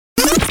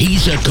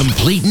He's a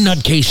complete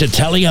nutcase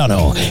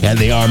Italiano, and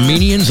the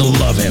Armenians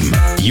love him.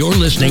 You're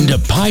listening to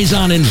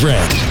Paisan and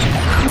Friends.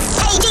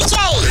 Hey, DJ!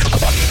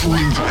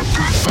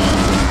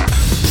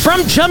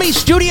 From Chummy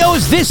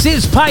Studios, this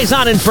is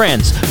Paisan and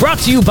Friends, brought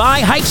to you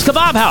by Hike's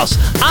Kebab House.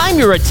 I'm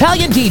your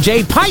Italian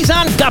DJ,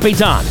 Paisan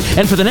Capitan,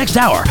 and for the next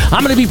hour,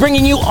 I'm going to be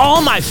bringing you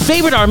all my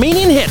favorite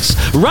Armenian hits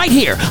right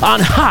here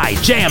on High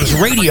Jams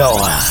Radio.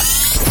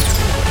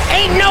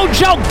 Ain't no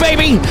joke,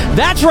 baby.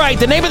 That's right.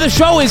 The name of the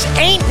show is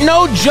Ain't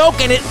No Joke,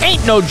 and it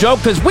ain't no joke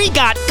because we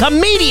got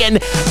comedian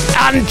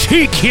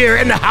Antique here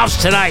in the house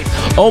tonight.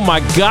 Oh my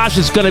gosh,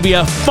 it's going to be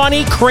a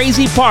funny,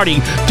 crazy party.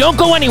 Don't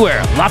go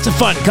anywhere. Lots of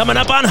fun coming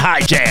up on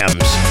High Jams.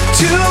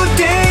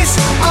 Today's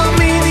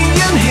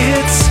Armenian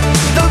hits,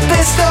 the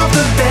best of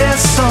the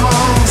best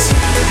songs.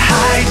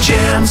 High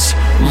Jams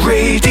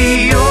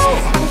Radio.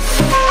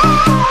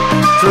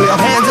 Throw your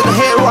hands in the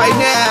head right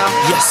now.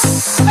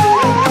 Yes.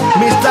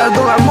 Mr.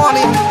 Dollar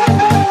Money,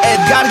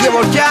 Edgar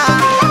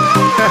Gevorkian.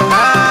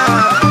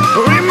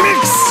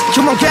 Remix.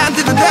 Come on, count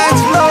to the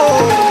dance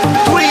floor.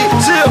 3,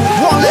 2,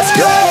 1, let's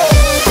go.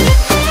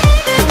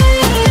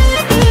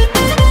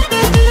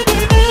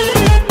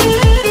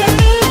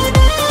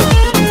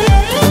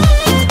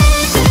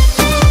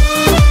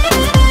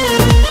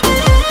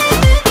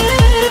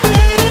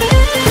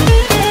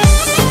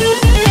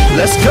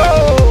 Let's go.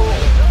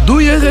 Դու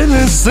եղել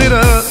ես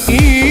սերը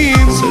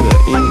իմ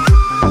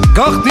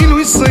Գաղտնի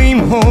լույսը իմ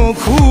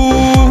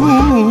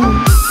հոգում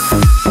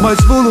Բայց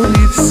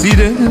բոլորից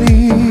սիրելի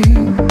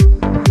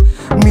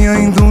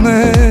Միայն դուն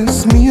ես,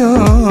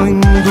 միայն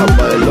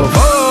դու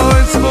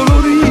Բայց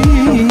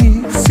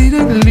բոլորից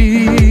սիրելի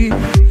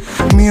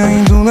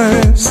Միայն դուն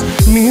ես,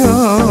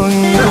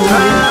 միայն դու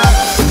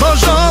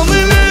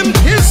Բաժանել եմ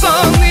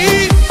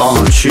քեզանից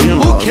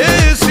Ու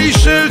քեզ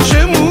իշել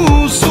չեմ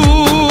ուզում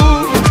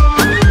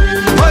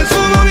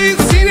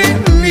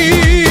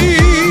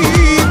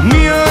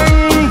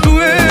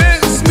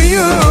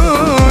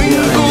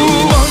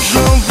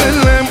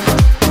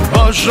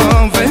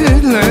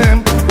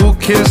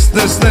Քեզ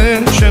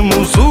տեսնել չեմ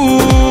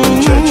ուզում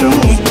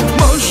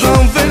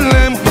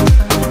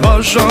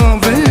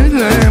Բաժանվել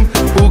եմ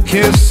ու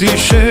քեզ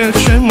իշել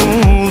չեմ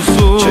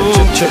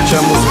ուզում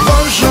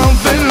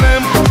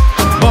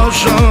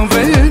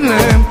Բաժանվել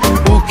եմ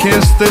ու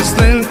քեզ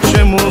տեսնել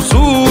չեմ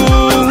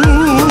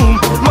ուզում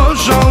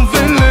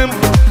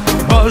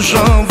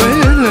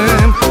Բաժանվել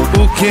եմ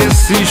ու քեզ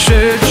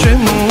իշել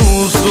չեմ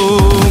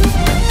ուզում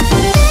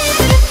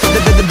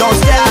Don't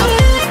stop.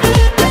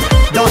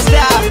 Don't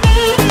stop.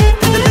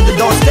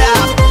 Don't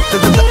stop.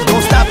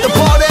 Don't stop the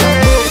party.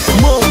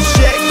 Move,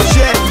 shake,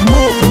 shake,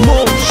 move,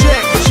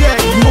 shake,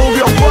 shake, move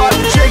your body,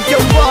 shake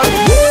your body.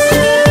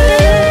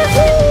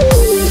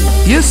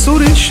 Ես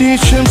ուրիշի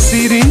չեմ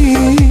սիրի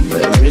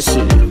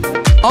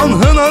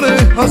Անհնար է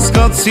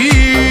հասկացի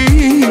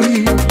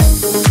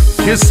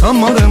Քեզ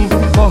համար եմ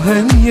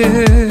պահել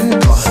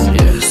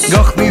ես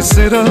Գաղտնի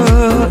սերը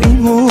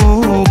իմ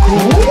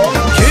հոգում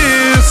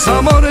Քեզ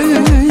համար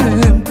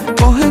եմ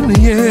պահել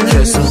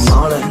ես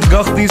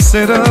Գաղտնի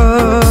սերը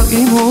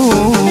իմ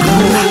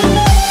հոգում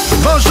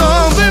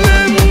Բաժանվել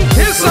եմ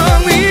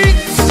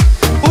քեզանից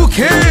ու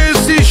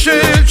քեզ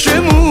իշել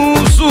չեմ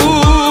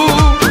ուզում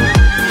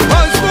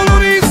Բայց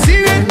բոլորից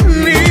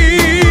սիրելի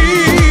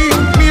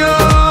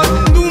միայն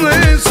դու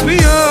ես,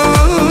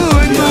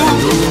 միայն դու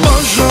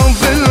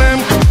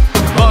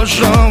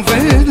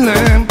Բաժանվել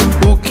եմ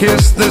ու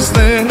քեզ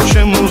տեսնել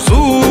չեմ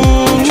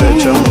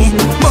ուզում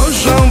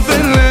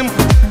Բաժանվել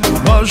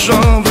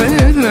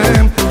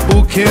եմ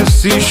ու քեզ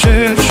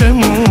իշել չեմ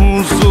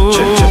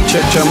ուզում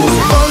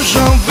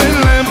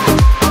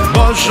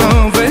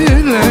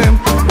Բաժանվել եմ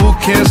ու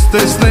քեզ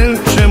տեսնել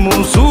չեմ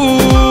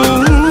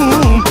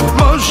ուզում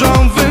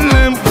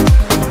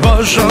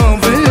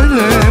Բաժանվել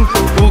եմ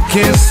ու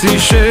քեզ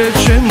իշել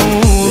չեմ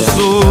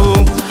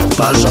ուզում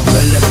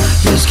Բաժանվել եմ,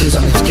 ես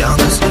քեզանից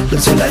կյանքս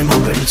Լցել է իմ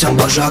հոբերության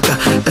բաժակը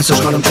Այս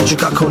աշխարհում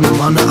չկա քո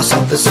նմանը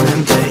Ասալ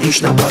տեսնեմ թե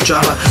ինչն է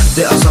պատճառը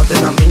Դե ասալ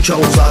տենամ ինչա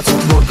ուզած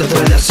Որ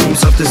կտրել ես իմ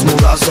սրտից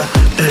մուրասը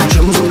Էլ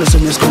չեմ ուզում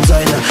լսեմ ես քո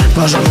ձայնը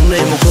Բաժանում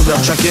եմ ու քո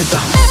վերջակետը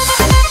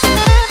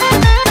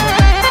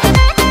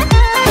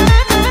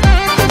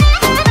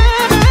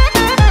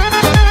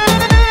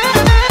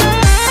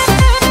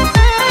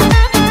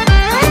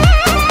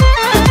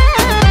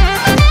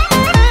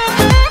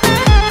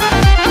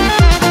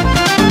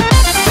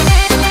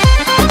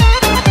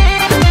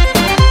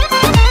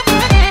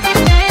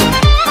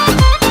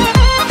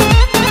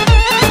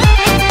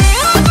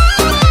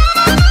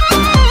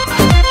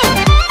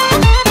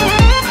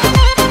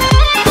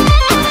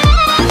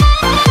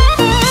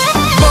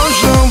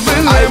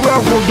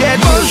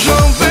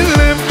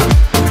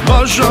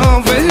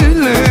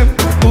Բաժանվել եմ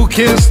ու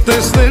քեզ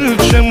տեսնել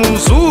չեմ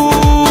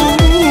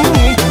ուզում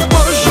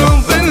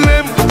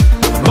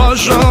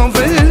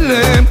Բաժանվել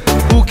եմ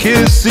ու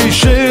քեզ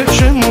իշել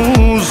չեմ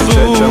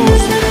ուզում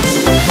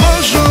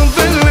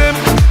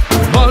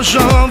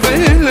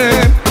Բաժանվել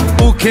եմ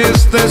ու քեզ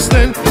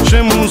տեսնել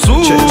չեմ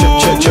ուզում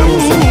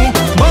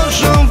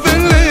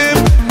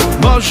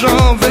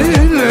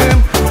Բաժանվել եմ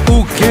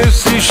ու քեզ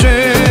իշել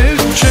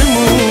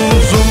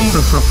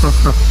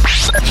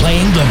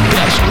the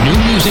best new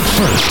music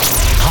first.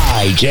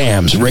 High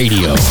Jams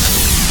Radio.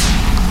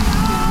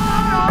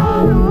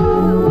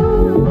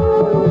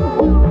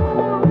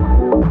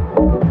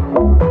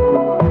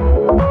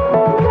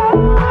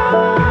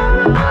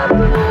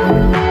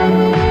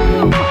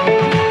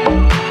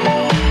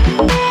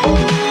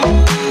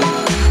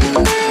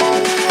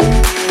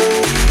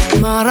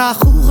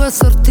 Մարախուղը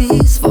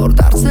սրտիս, որ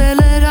դարձել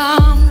էր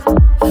ամպ,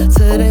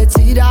 ծրեց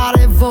իրար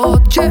է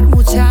ոտ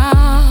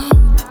ջերմությամբ,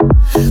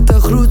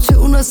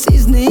 տխրությունը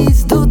սիզնից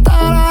դու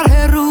տարար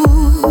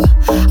հեռու,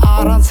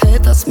 առանց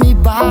հետս մի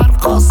բան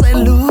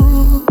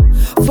խոսելու,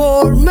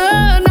 որ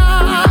մնա,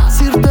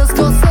 սիրտս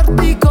քո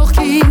սրտի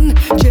կողքին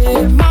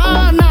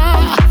ջերմանա,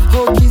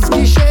 հոգիս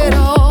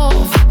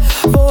գիշերով,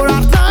 որ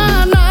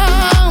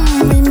արտանամ,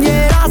 իմ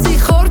երազի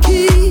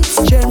խորքից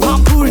ջերմ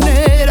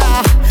համբույրները,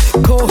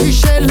 քո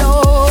հիշելով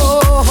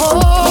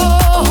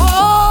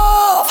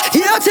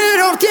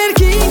Յոթերորդ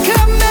երկինքը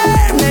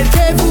մեր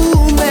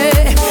ներքևում է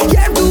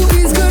Երբ դու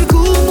ինձ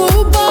գրկում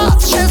ու բաց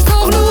չես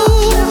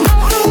թողնում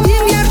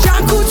Իմ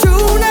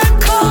երջանկությունը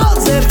քո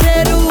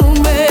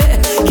ձեռքերում է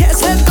Քեզ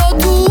հետ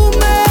գոտում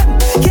եմ,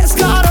 քեզ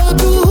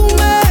կարոտում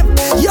եմ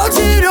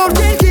Յոթերորդ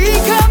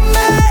երկինքը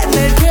մեր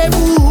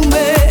ներքևում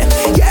է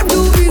Երբ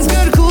դու ինձ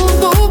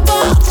գրկում ու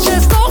բաց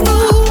չես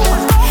թողնում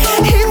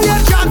Իմ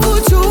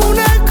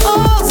երջանկությունը քո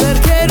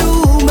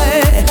ձեռքերում է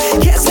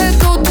Քեզ հետ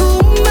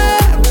գոտում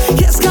եմ,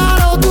 քեզ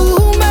կարոտում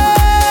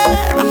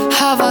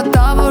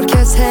Հավատա, որ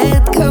քեզ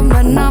հետ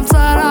կմնամ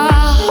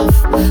ծարավ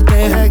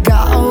Տեղը գա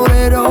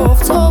օրերով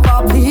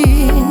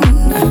ծովափին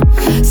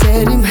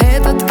Սեր իմ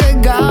հետըտ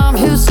կգամ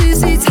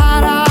հյուսիսից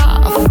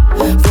հարավ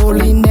Որ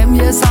լինեմ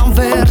ես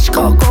անվերջ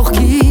քո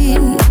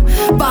կողքին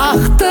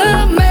Բախտը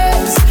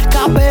մեզ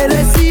կապել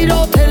է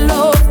սիրո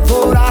թելով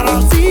Որ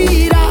առանց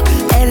իրա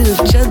էլ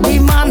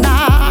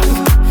չդիմանանք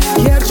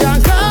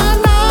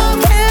Երջանկանամ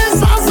քեզ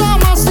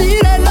ազամա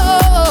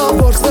սիրելով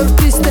Որ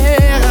սրտիս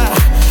տեղը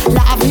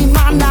լավ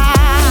իմանամ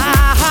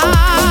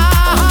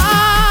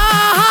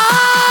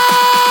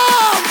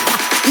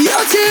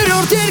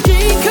Յոթերորդ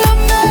երկինքը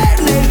մեր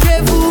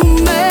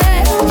ներքևում է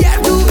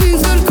Երբ դու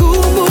ինձ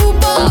գրկում ու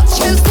բաց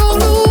չես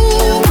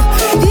թողնում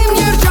Իմ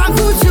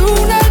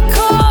երջանկությունը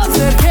քո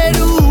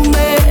ձեռքերում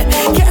է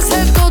Քեզ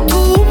հետ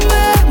գոտում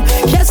եմ,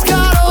 քեզ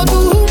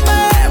կարոտում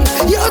եմ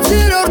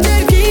Յոթերորդ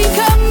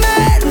երկինքը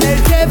մեր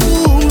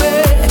ներքևում է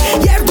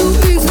Երբ դու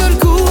ինձ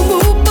գրկում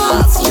ու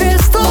բաց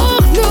չես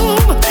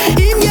թողնում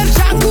Իմ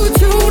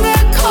երջանկությունը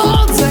քո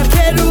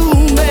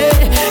ձեռքերում է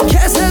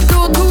Քեզ հետ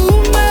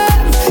գոտում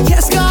եմ,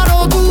 քեզ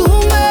կարոտում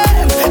եմ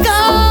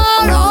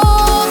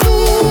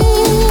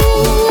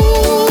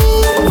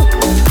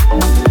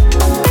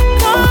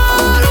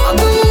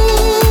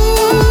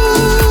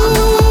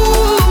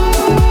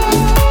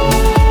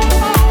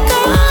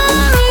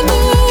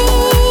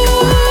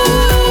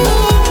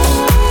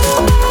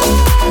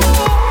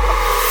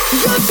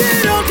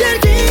Յոթերորդ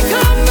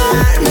երկինքը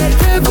մեր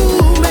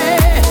ներքևում է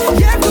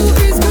Երբ դու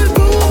ինձ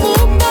գրկում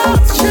ու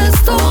բաց չես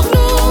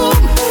թողնում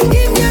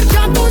Իմ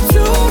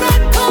երջանկությունը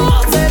քո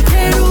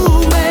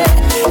ձեռքերում է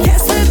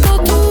Քեզ հետ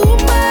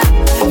գոտում եմ,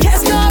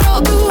 քեզ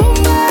կարոտում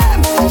եմ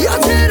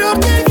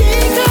Յոթերորդ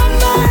երկինքը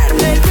մեր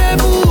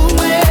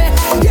ներքևում է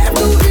Երբ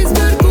դու ինձ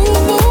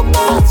գրկում ու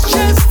բաց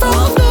չես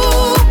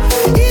թողնում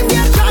Իմ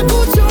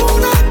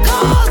երջանկությունը քո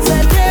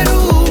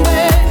ձեռքերում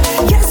է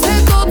Քեզ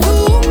հետ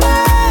գոտում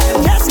եմ,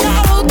 քեզ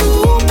կարոտում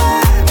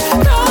եմ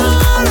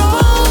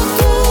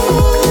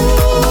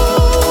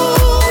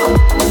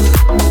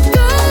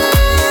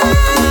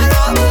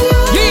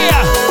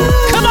Yeah!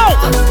 Come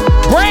on!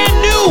 Brand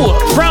new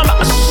from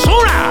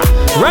Suna!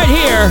 Right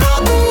here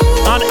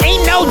on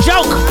Ain't No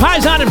Joke,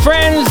 Paisan and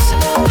Friends,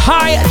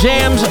 High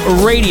Jams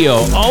Radio.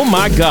 Oh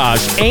my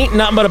gosh, ain't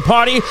nothing but a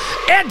party.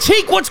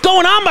 Antique, what's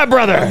going on, my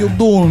brother? How you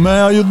doing, man?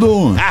 How you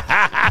doing?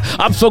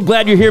 I'm so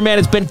glad you're here, man.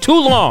 It's been too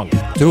long.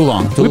 Too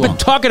long. We've been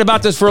talking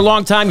about this for a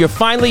long time. You're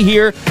finally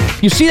here.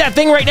 You see that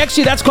thing right next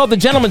to you? That's called the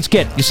Gentleman's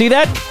Kit. You see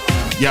that?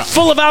 Yeah.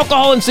 Full of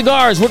alcohol and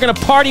cigars. We're going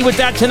to party with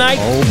that tonight.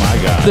 Oh my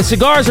God. The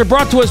cigars are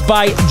brought to us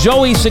by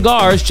Joey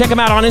Cigars. Check them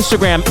out on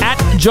Instagram at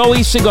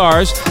Joey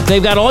Cigars.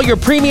 They've got all your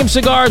premium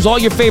cigars, all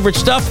your favorite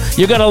stuff.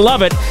 You're going to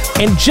love it.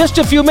 In just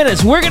a few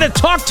minutes, we're going to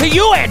talk to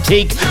you,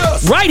 Antique,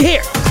 right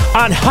here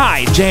on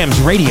High Jams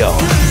Radio.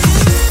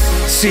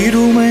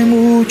 Սիրում եմ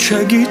ու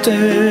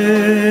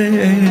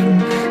չգիտեմ,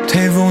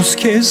 թե ոնց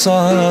քեզ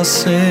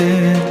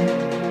ասեմ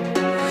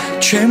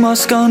Չեմ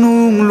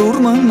հասկանում լուր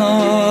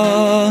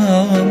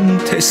մնամ,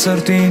 թե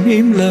սրտին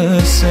իմ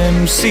լսեմ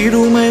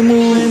Սիրում եմ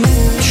ու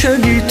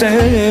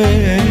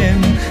չգիտեմ,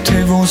 թե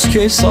ոնց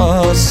քեզ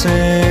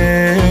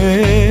ասեմ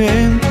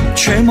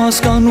Չեմ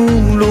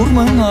հասկանում լուր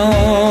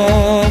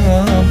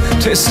մնամ,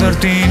 թե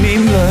սրտին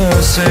իմ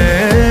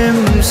լսեմ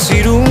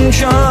Սիրում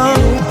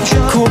չան,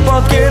 քո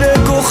պատկերը,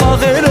 քո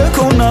խաղերը,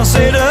 քո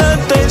նասերը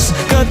տես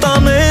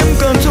Կտանեմ,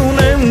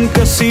 կընդունեմ,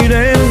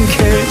 կսիրեմ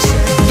քեզ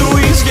Դու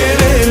ինձ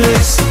գերել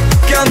ես,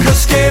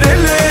 կյանքս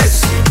կերել ես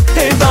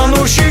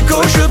Հետանուշի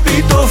քո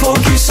շպիտով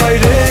հոգիս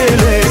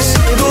այրել ես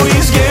Դու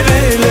ինձ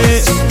գերել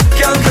ես,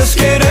 կյանքս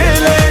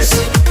կերել ես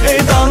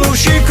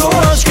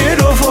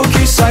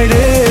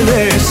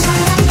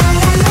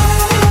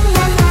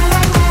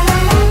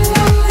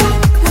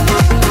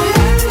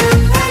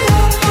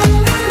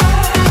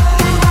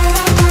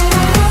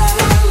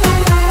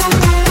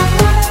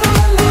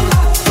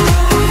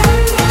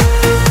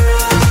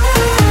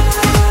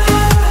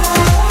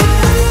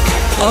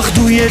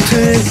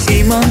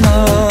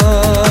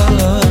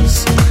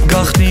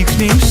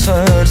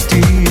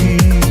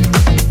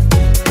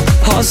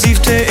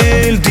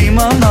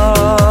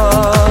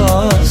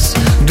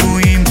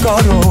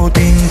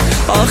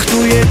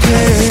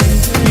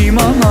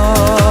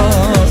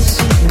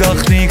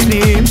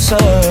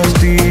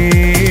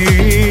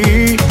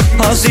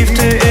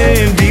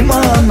էլ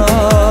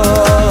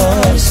դիմանաս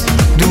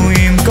Դու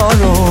իմ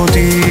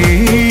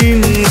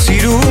կարոտին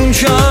սիրուն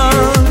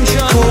չան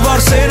Քո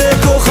վարսերը,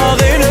 քո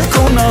խաղերը,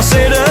 քո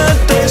նասերը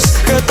տես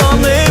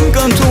Կտանեմ,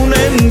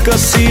 կընդունեմ,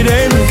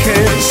 կսիրեմ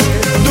քեզ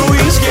Դու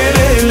ինձ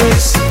կերել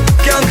ես,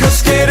 կյանքս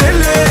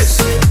կերել ես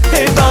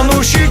Էդ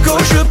անուշի քո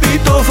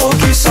շպիտով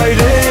հոգիս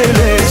այրել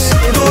ես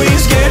Դու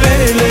ինձ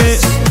կերել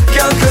ես,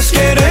 կյանքս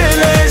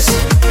կերել ես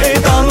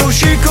Էդ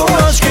անուշի քո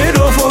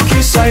աչքերով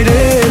հոգիս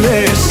այրել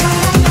ես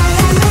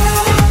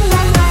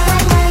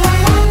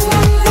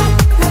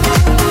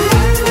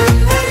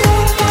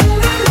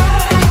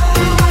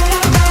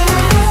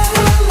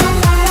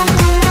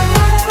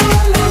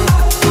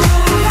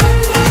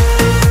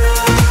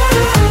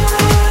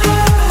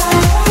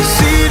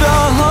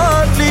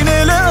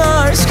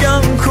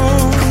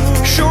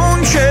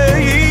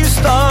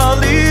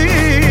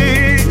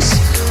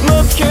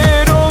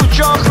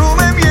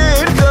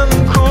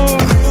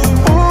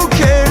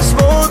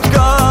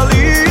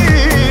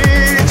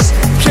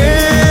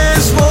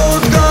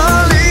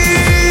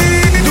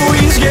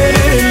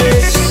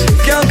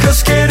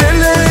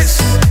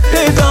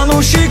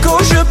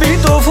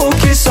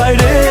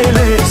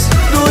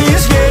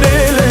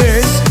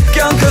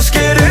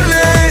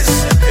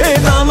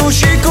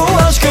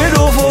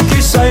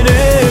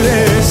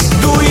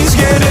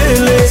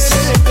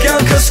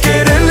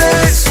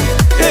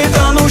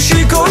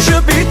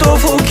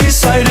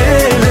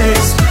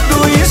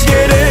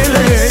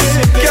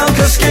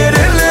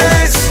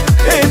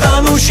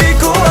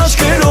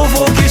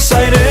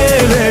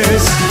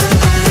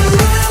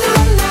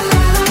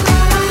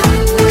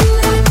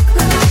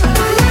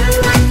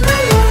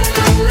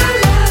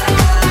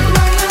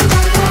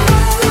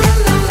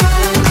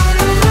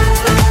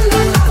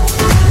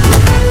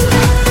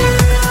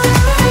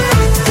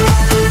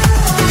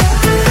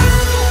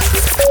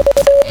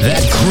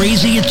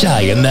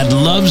That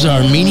loves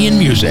Armenian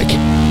music.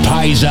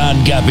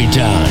 Paisan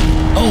Kapitan.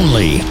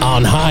 Only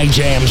on High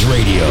Jams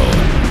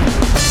Radio.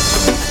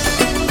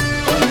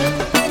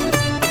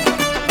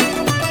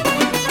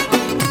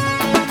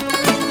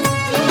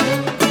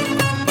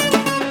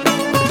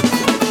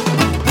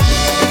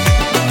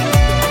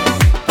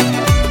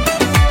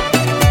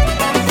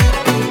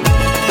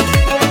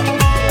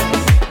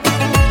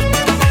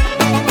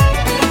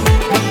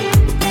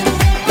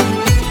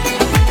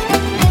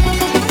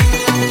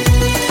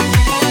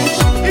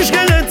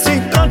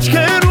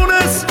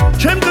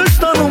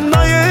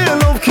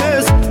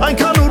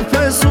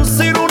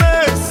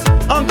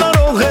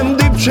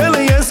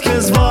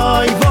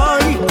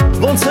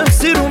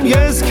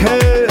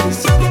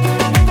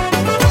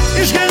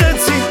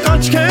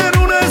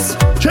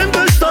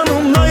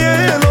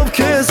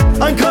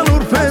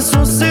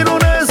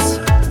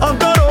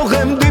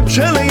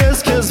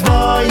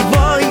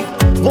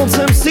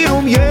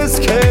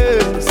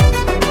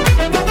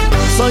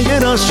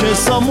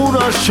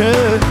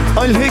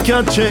 Այլ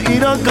հեքիաթ չէ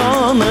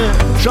իրական է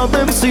Շատ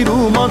եմ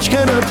սիրում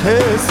աչքերդ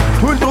ես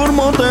Թույլ տուր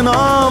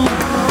մոտենամ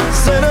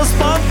Սերս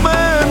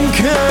պատմեմ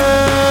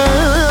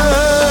քեզ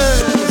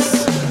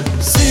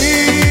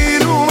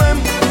Սիրում եմ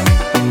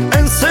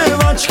Են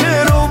սև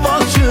աչքերով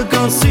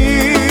աղջկան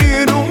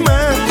Սիրում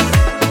եմ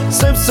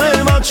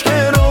Սև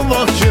աչքերով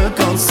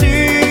աղջկան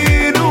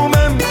Սիրում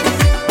եմ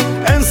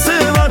Են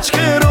սև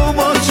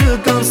աչքերով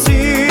աղջկան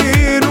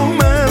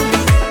Սիրում եմ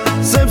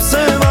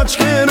Սև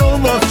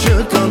աչքերով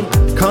աղջկան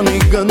Քանի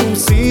գնում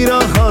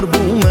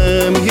սիրահարվում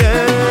եմ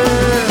ես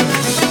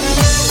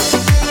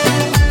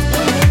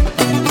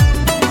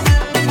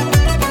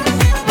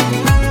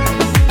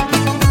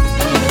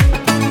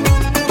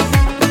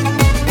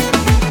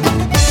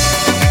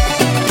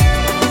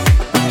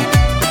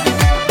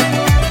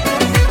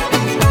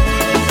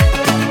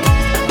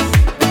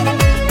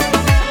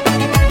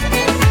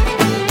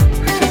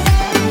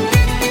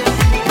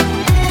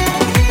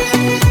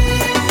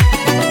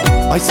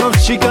Այս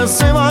աղջիկը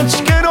սև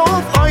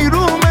աչքերով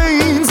այրում է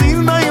ինձ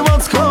իր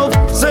նայվածքով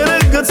Սերը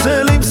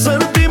գցել իմ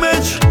սրտի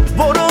մեջ,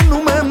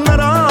 որոնում եմ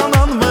նրան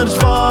անվերջ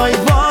Վայ,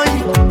 վայ,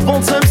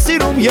 ոնց եմ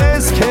սիրում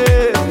ես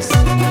քեզ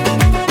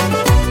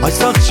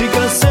Այս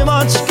աղջիկը սև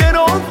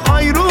աչքերով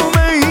այրում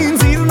է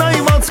ինձ իր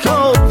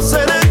նայվածքով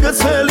Սերը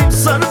գցել իմ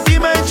սրտի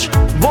մեջ,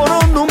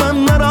 որոնում եմ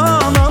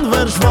նրան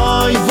անվերջ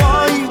Վայ,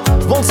 վայ,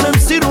 ոնց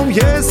եմ սիրում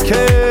ես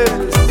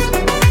քեզ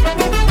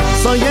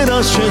Սա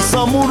երազ չէ,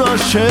 սա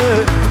մուրազ չէ,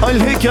 այլ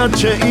հեքիաթ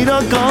չէ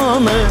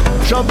իրական է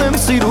Շատ եմ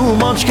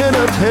սիրում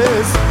աչքերդ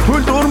ես,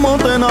 թույլ տուր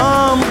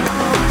մոտենամ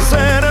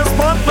Սերս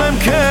պատմեմ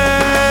քեզ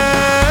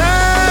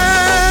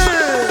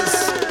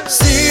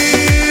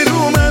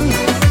Սիրում եմ,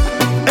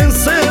 են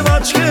սև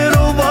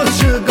աչքերով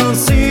աղջկան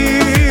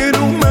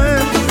Սիրում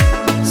եմ,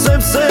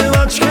 սև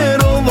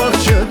աչքերով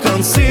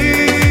աղջկան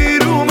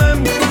Սիրում եմ,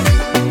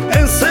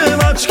 են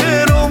սև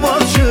աչքերով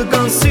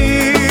աղջկան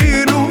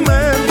Սիրում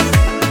եմ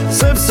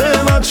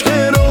Սև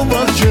աչքերով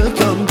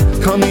աղջկան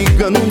Քանի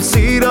գնում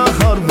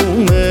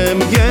սիրահարվում եմ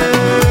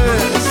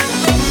ես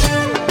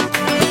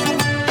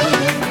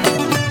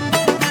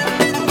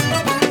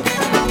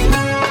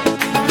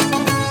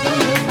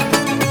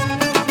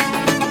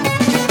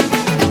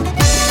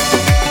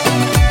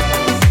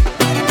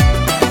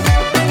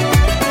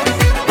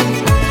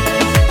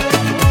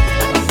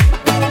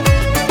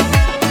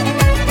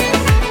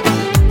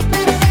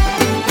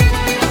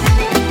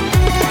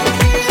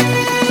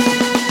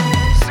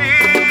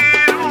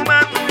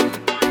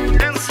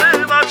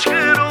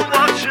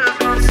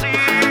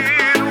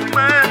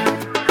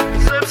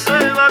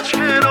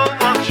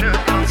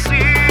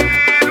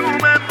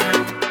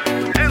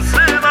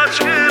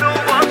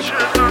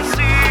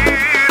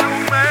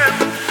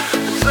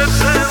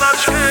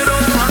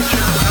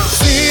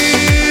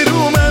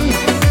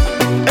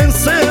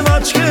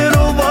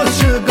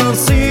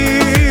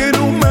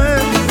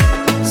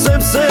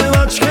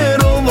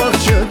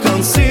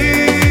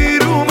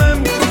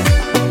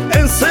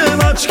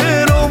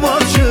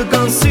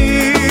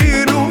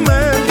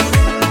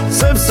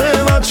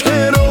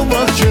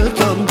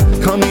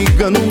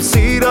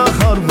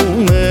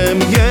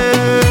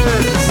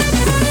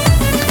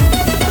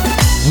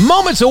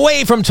moments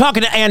away from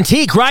talking to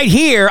Antique right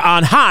here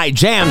on High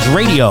Jams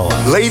Radio.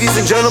 Ladies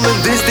and gentlemen,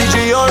 this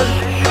DJ Art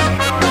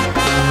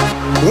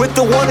with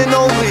the one and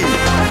only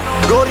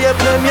Gloria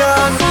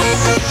Plemian.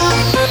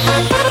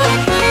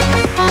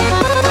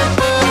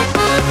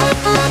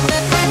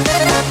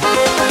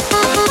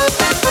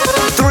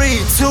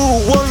 3, 2,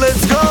 1,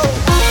 let's go.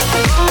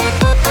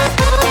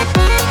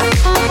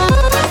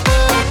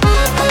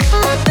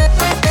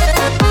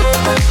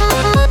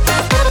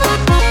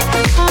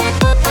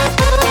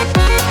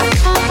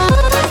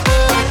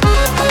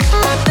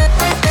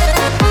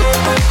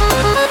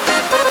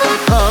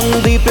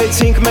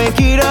 Հանդիպեցինք մենք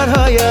իրար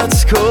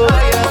հայացքով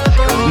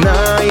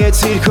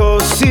Նայեցիր քո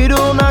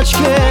սիրուն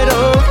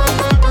աչքերով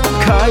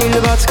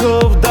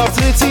Քայլվածքով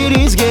դարձրեցիր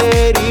ինձ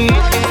գերի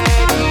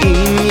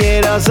Իմ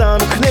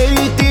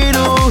երազանքների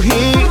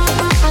տիրուհի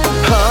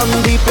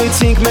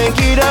Հանդիպեցինք մենք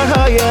իրար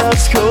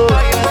հայացքով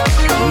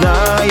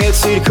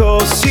Նայեցիր քո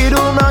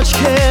սիրուն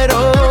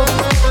աչքերով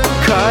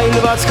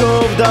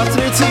Քայլվածքով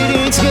դարձրեցիր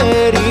ինձ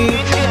գերի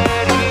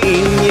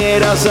Իմ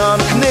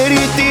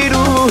երազանքների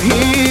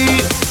տիրուհի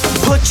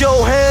Put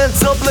your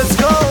hands up, let's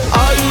go.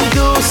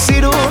 Այդու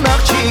սիրուն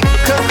աղջիկ,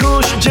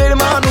 քրքուշ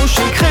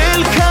ջերմանուշիկ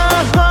Խելքա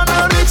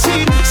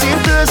հանարեցիր,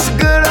 սիրտս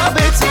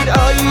գրավեցիր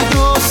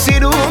Այդու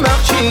սիրուն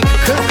աղջիկ,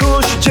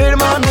 քրքուշ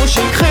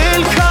ջերմանուշիկ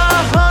Խելքա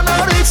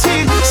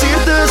հանարեցիր,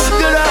 սիրտս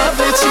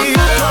գրավեցիր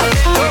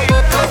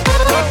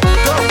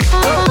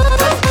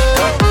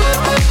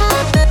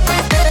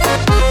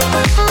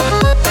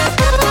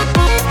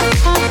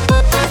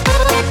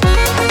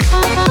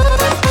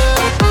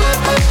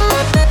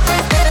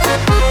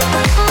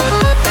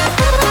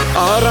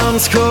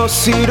Առանց քո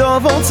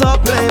սիրով ոնց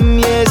ապրեմ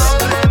ես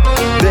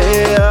Դե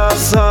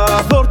ասա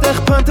որտեղ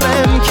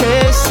փնտրեմ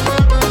քեզ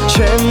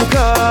Չեմ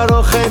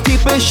կարող խենթի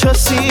պես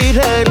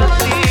չսիրել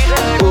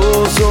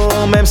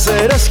Ուզում եմ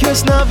սերս քեզ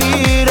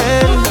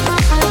նվիրել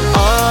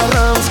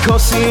Առանց քո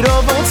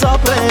սիրով ոնց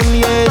ապրեմ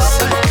ես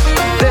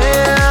Դե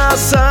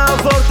ասա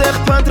որտեղ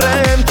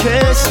փնտրեմ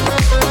քեզ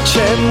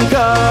Չեմ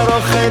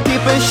կարող խենթի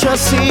պես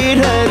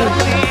չսիրել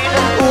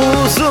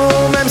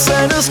Ուզում եմ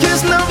սերս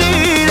քեզ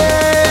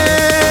նվիրել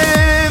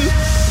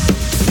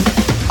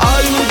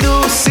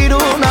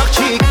Սիրուն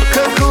աղջիկ,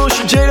 քրքուշ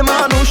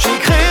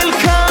ջերմանուշիկ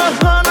Խելքա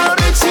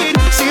հանարեցիր,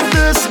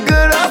 սիրտս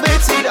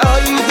գրավեցիր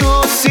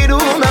Այդու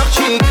սիրուն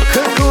աղջիկ,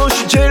 քրքուշ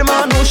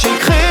ջերմանուշիկ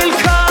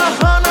Խելքա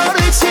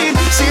հանարեցիր,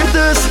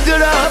 սիրտս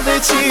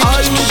գրավեցիր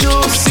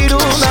Այդու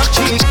սիրուն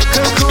աղջիկ,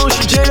 քրքուշ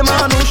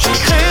ջերմանուշիկ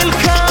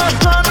Խելքա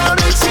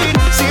հանարեցիր,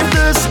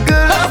 սիրտս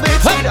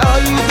գրավեցիր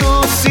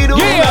Այդու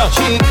սիրուն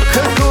աղջիկ,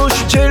 քրքուշ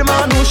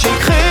ջերմանուշիկ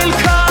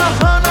Խելքա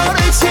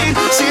հանարեցիր,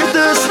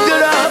 սիրտս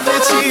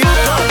գրավեցիր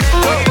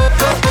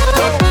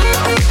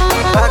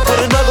Back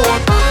with another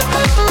one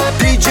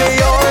DJ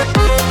Art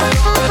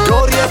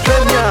Gloria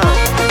Plemian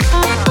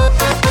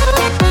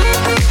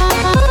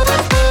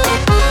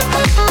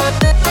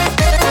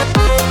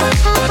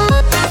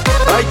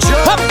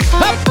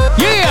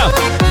Yeah!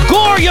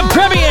 Gloria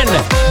Plemian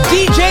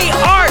DJ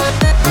Art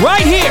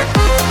right here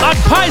on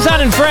Paisan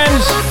and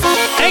Friends.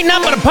 Ain't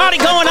nothing but a party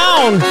going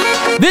on.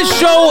 This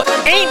show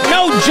ain't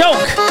no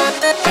joke.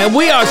 And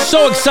we are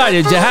so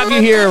excited to have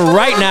you here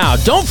right now.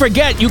 Don't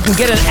forget, you can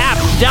get an app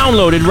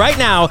downloaded right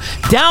now.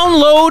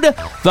 Download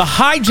the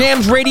High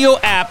Jams Radio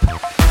app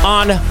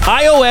on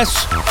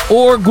iOS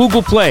or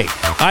Google Play.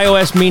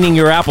 iOS meaning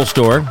your Apple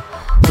Store.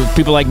 For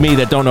people like me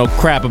that don't know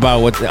crap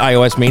about what the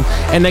iOS mean.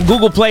 And then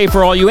Google Play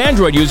for all you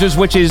Android users,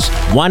 which is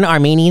one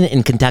Armenian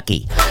in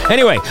Kentucky.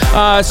 Anyway,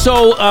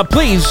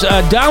 please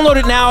download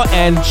it now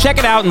and check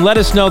it out and let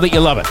us know that you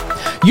love it.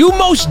 You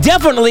most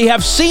definitely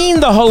have seen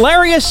the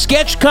hilarious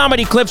sketch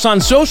comedy clips on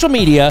social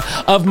media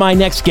of my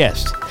next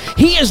guest.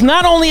 He is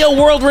not only a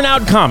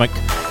world-renowned comic,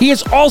 he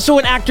is also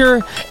an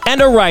actor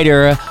and a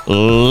writer.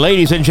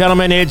 Ladies and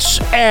gentlemen,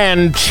 it's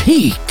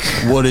Antique.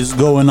 What is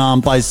going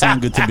on,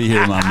 Paisan? Good to be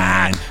here, my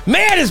man.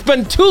 Man, it's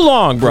been too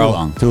long,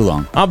 bro. Too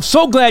long. I'm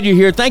so glad you're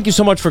here. Thank you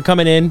so much for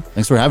coming in.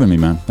 Thanks for having me,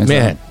 man.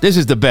 Man, this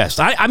is the best.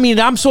 I mean,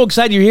 I'm so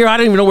excited you're here. I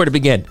don't even know where to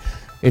begin.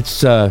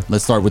 It's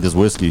Let's start with this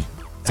whiskey.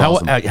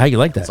 Awesome. How you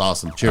like that? It's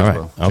awesome. Cheers, right.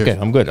 bro. Okay, Cheers.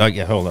 I'm good.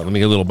 Yeah, hold on. Let me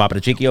get a little bop of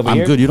the cheeky over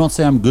here. I'm good. You don't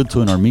say I'm good to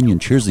an Armenian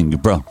cheersing you,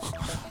 bro.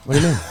 What do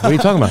you mean? What are you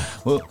talking about?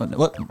 What?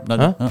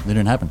 No, it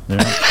didn't happen.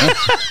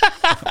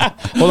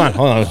 Hold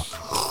on.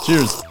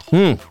 Cheers.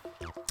 Ain't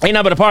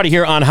nothing but a party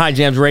here on High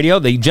Jams Radio.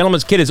 The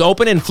gentleman's kit is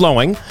open and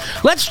flowing.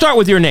 Let's start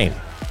with your name.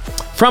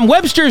 From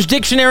Webster's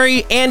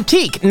Dictionary,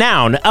 antique,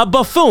 noun, a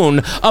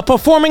buffoon, a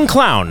performing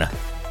clown.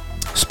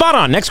 Spot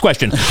on. Next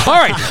question. All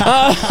right.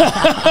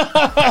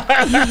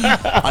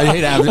 I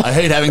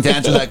hate having to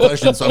answer that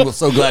question, so I'm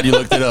so glad you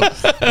looked it up.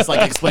 It's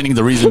like explaining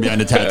the reason behind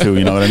the tattoo.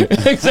 You know what I mean?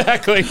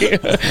 Exactly.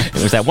 It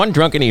was that one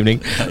drunken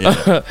evening.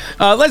 Yeah.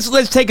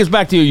 Let's take us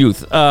back to your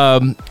youth.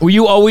 Were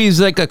you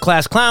always like a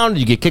class clown?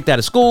 Did you get kicked out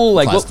of school?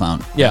 Like class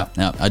clown. Yeah.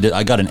 I did.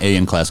 I got an A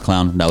in class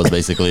clown. That was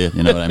basically it.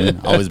 You know what I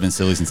mean? Always been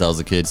silly since I was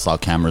a kid. Saw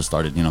cameras,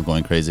 started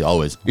going crazy.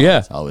 Always.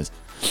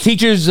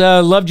 Teachers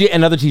loved you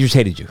and other teachers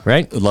hated you,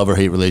 right? Love or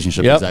hate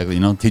relationship, Yep. exactly.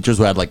 You know, teachers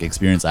who had like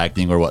experience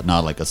acting or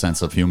whatnot, like a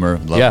sense of humor,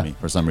 loved me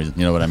for some reason.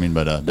 You know what I mean?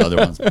 But the other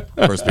ones,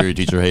 first period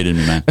teacher hated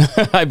me, man.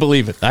 I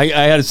believe it. I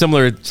had a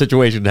similar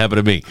situation happen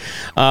to me.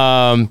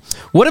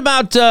 What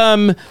about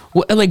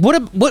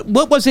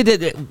what was it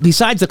that,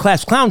 besides the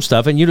class clown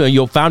stuff? And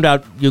you found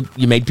out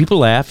you made people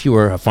laugh. You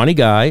were a funny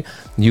guy.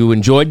 You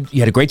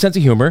had a great sense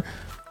of humor.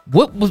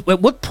 At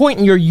what point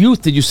in your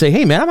youth did you say,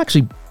 "Hey, man, I'm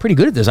actually pretty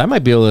good at this. I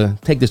might be able to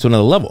take this to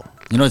another level"?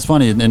 You know, it's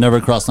funny. It never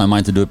crossed my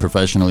mind to do it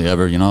professionally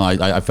ever. You know,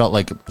 I felt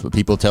like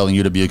people telling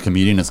you to be a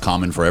comedian is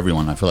common for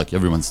everyone. I feel like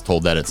everyone's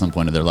told that at some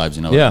point in their lives.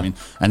 You know what I mean?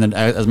 And then,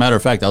 as a matter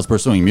of fact, I was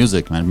pursuing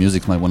music. Man,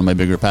 music's one of my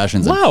bigger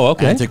passions. And wow.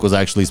 Okay. Antic was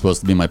actually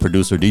supposed to be my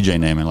producer DJ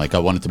name, and like I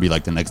wanted to be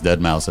like the next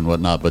Deadmau5 and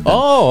whatnot. But then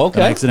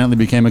I accidentally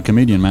became a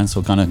comedian, man.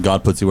 So kind of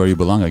God puts you where you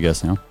belong, I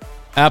guess. You know.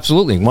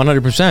 Absolutely,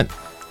 100%.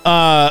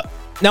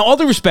 Now, all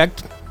due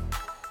respect,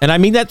 and I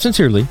mean that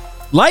sincerely,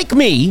 like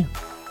me,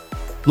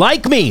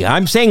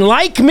 I'm saying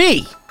like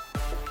me,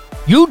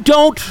 you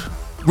don't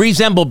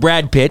resemble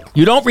Brad Pitt.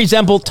 You don't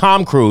resemble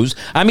Tom Cruise.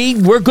 I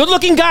mean, we're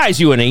good-looking guys,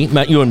 you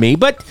and me,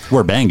 but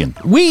we're banging.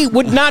 We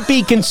would not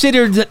be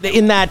considered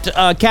in that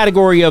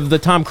category of the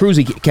Tom Cruise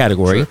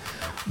category. Sure.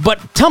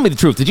 But tell me the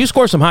truth. Did you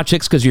score some hot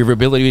chicks because of your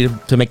ability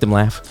to make them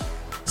laugh?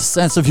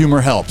 Sense of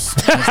humor helps.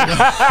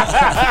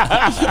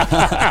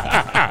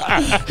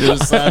 You're a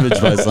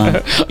savage, my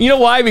son. You know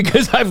why?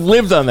 Because I've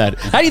lived on that.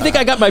 How do you think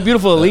I got my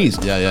beautiful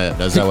Elise? Yeah.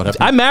 That's not what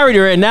happened. I married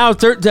her, and now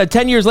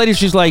 10 years later,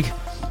 she's like,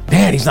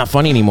 man, he's not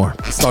funny anymore.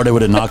 Started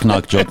with a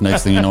knock-knock joke.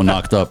 Next thing you know,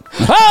 knocked up.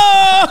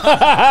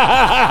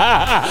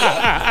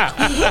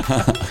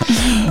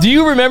 Do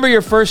you remember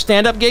your first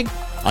stand-up gig?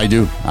 I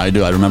do. I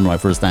remember my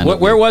first stand-up.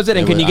 Where was it?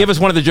 And can you give us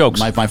one of the jokes?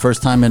 My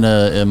first time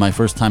my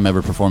first time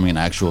ever performing an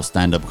actual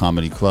stand-up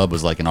comedy club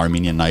was like an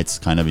Armenian Nights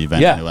kind of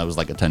event. Yeah. That was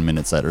like a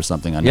 10-minute set or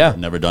something. I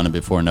never done it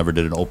before. Never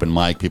did an open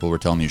mic. People were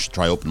telling me you should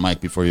try open mic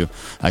before you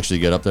actually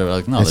get up there.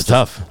 Like, no, it's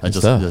tough.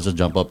 Let's just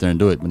jump up there and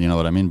do it. You know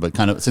what I mean? But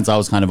kind of since I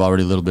was kind of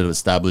already a little bit of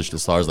established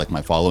as far as like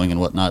my following and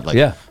whatnot.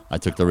 Like, I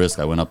took the risk.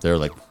 I went up there,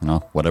 like,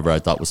 whatever I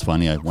thought was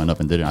funny, I went up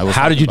and did it.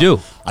 How did you do?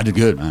 I did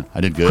good, man. I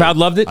did good. Crowd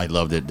loved it? I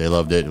loved it. They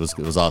loved it. It was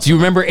awesome. Do you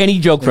remember any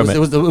joke from it? It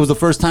was the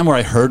first time where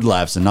I heard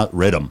laughs and not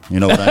read them.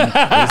 You know what I mean?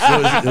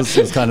 It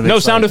was kind of no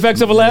exciting. sound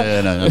effects of a laugh? Yeah,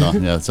 no.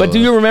 Yeah, so, but do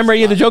you remember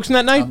any of the jokes from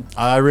that night?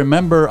 I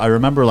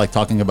remember like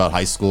talking about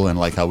high school and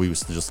like how we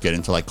used to just get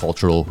into like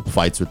cultural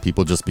fights with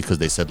people just because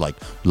they said like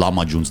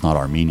Lama Jun's not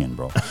Armenian,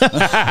 bro.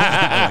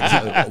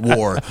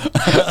 War.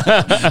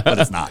 But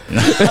it's not. You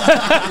know?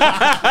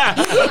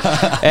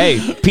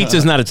 Hey,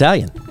 pizza's not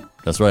Italian.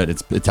 That's right.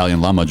 It's Italian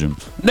Lama Jun.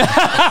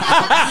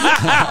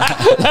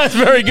 That's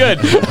very good.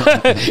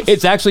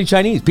 It's actually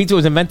Chinese. Pizza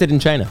was invented in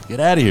China.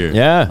 Get out of here.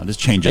 Yeah. This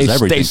changes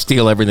everything. They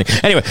steal everything.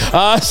 Anyway, so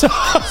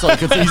I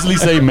could easily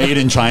say made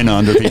in China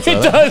under pizza.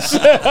 It does.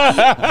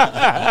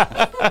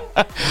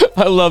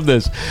 I love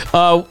this.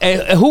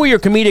 Who were your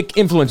comedic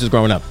influences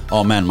growing up?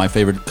 Oh, man. My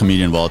favorite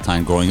comedian of all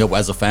time growing up.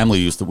 As a family,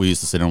 we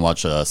used to sit and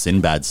watch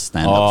Sinbad's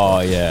stand-up.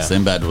 Oh, yeah.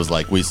 Sinbad was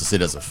like, we used to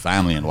sit as a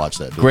family and watch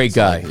that. Dude. Great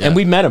guy. Like, and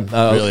we met him.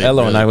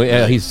 Elo and I.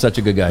 He's such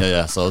a good guy.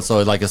 Yeah.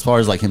 So like as far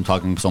as like him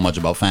talking so much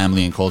about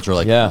family and culture,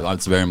 like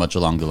it's very much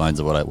along the lines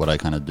of what I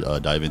kind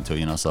of dive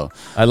into, So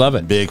I love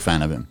it. Big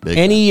fan of him.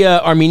 Any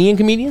Armenian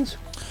comedians?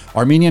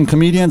 Armenian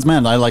comedians,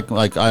 man, I like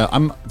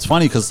I'm. It's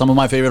funny because some of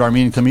my favorite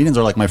Armenian comedians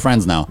are like my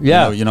friends now.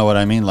 Yeah, you know what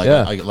I mean. Like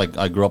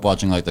I grew up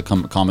watching like the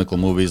comical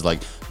movies.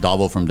 Like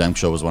Davo from Demk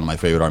Show was one of my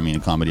favorite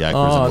Armenian comedy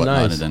actors and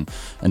whatnot. Nice.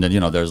 And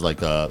then there's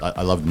like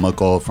I loved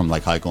Muko from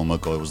like Heiko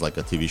Muko. It was like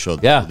a TV show.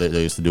 Yeah, they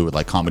used to do with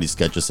like comedy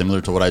sketches similar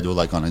to what I do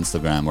like on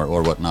Instagram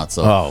or whatnot.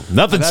 So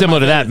nothing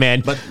similar to that,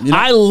 man. But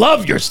I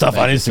love your stuff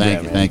on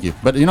Instagram. Thank you.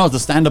 But the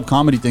stand-up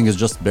comedy thing is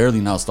just barely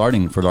now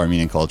starting for the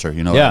Armenian culture.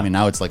 You know, what I mean,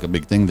 now it's like a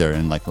big thing there,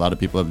 and like a lot of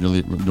people are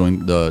really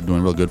doing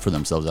real good for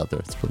themselves out there.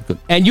 It's pretty good.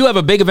 And you have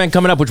a big event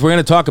coming up, which we're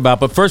going to talk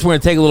about. But first, we're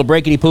going to take a little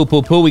breakity poo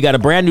poo poo. We got a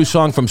brand new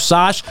song from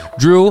Sash,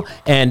 Drew,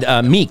 and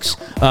Meeks.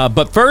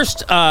 But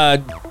first,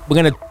 we're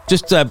going to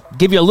just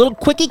give you a little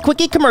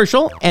quickie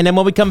commercial, and then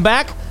when we come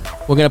back,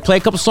 we're going to play a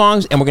couple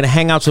songs, and we're going to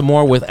hang out some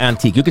more with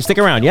Antique. You can stick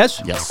around,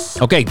 yes?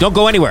 Yes. Okay, don't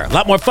go anywhere. A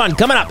lot more fun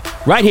coming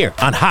up right here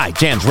on High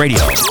Jams Radio.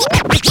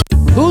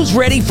 Who's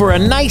ready for a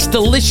nice,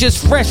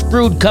 delicious, fresh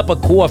brewed cup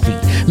of coffee?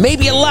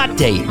 Maybe a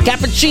latte,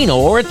 cappuccino,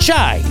 or a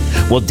chai?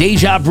 Well,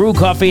 Deja Brew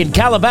Coffee in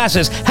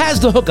Calabasas has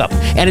the hookup,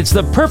 and it's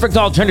the perfect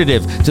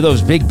alternative to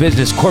those big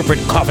business corporate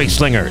coffee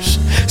slingers.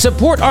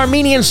 Support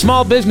Armenian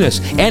small business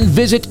and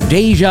visit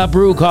Deja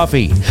Brew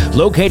Coffee.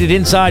 Located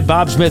inside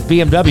Bob Smith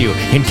BMW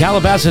in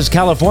Calabasas,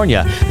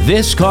 California,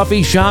 this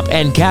coffee shop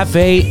and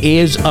cafe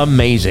is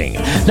amazing.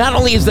 Not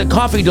only is the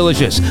coffee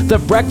delicious, the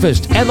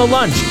breakfast and the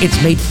lunch,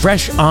 it's made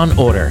fresh on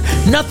order.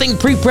 Nothing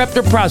pre-prepped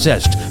or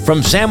processed.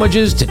 From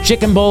sandwiches to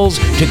chicken bowls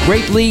to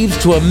grape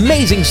leaves to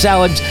amazing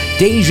salads,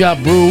 Deja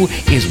Brew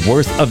is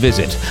worth a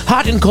visit.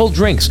 Hot and cold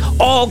drinks,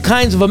 all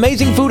kinds of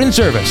amazing food and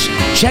service.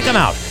 Check them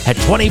out at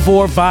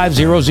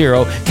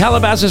 24500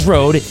 Calabasas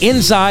Road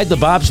inside the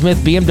Bob Smith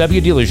BMW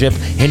dealership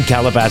in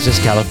Calabasas,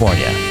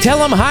 California. Tell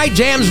them High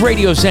Jams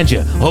Radio sent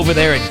you over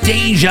there at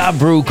Deja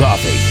Brew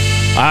Coffee.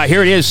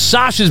 Here it is,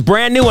 Sasha's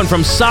brand new one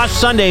from Sash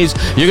Sundays.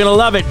 You're going to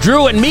love it.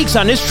 Drew and Meeks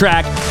on this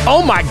track.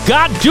 Oh my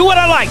God, do what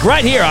I like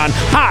right here on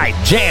High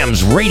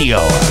Jams Radio.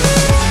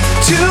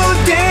 2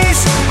 days,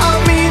 a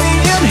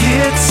million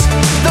hits,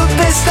 the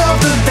best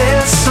of the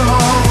best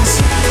songs.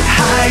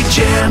 High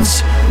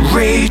Jams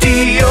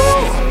Radio.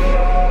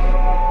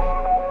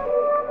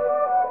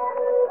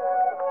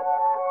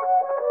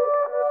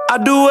 I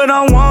do what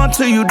I want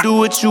to, you do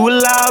what you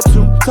allowed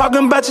to.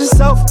 Talking about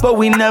yourself, but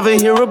we never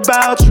hear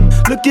about you.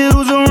 Look at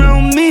who's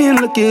around me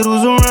and look at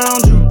who's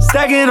around you.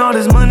 Stacking all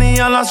this money,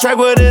 I lost track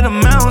what it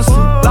amounts to.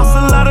 Lost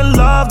a lot of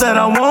love that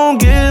I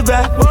won't give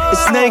back. There's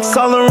snakes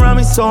all around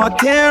me, so I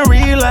can't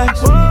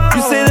relax.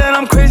 You say that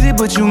I'm crazy,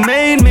 but you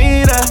made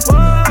me that.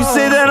 You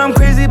say that I'm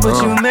crazy,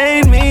 but you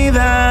made me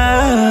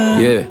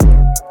that. Yeah.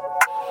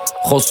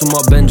 Խոսում է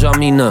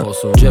Բենջամինը,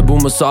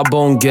 ջեբումս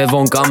աբոն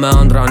գևոն կամ է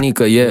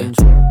Անդրանիկը,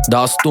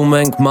 դաստում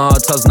ենք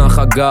մահացած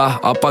նախագահ,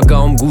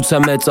 ապագայում գուցե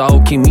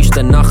մեծահոգի միշտ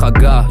է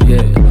նախագահ,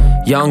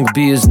 Young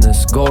business,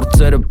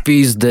 գործերը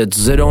պիզդեց,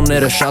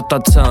 զերոները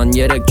շատացան,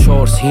 3,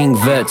 4, 5,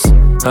 6,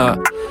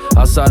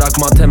 Հասարակ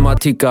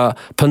մաթեմատիկա,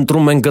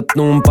 փնտրում են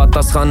գտնում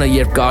պատասխանը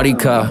երբ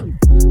կարիքա,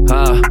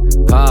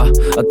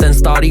 Ատենց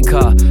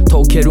տարիքա,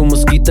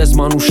 թոքերումս գիտես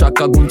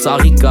մանուշակագուն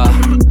ծաղիկա,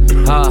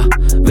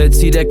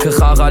 6-3-ը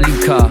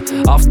խաղալիքա,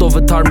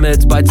 ավտովը թարմեց,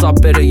 բայց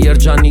ապերը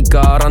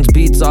երջանիկա, առանց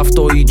բից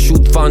ավտոյի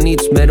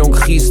շուտվանից, մերոնք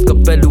խիստ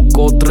կպել ու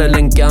կոտրել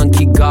են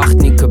կյանքի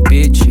գաղտնիքը,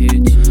 bitch,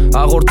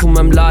 Աղորդում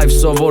եմ live,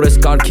 սովոր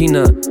ես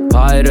կարքինը,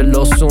 հայերը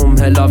լոսում,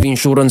 հելավ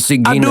ինշուրենսի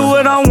գինը. I do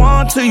what I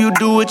want to, you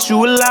do what you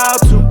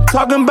allowed to.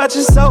 Talking about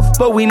yourself,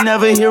 but we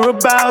never hear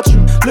about you.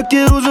 Look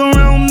at who's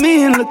around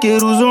me and look at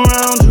who's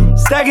around you.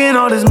 Stacking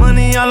all this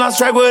money, I lost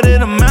track what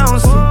it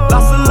amounts to.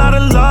 Lost a lot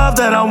of love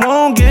that I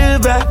won't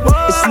give back.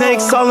 There's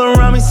snakes all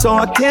around me, so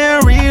I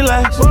can't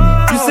relax.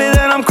 You say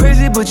that I'm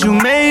crazy, but you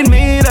made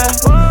me that.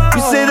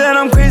 You say that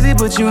I'm crazy,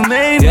 but you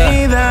made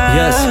me that.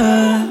 Yes.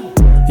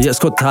 Ես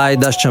քո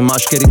թայդաշ չեմ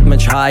աշկերիտ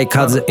մեջ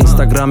հայքած է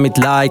Ինստագրամիտ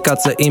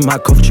լայքած է իմ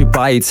հակով չի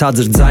պայցած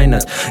էր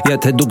ձայնդ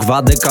Եթե դուք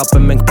վադ եք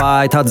ապեմ մենք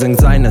պայթած ենք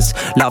ձայնս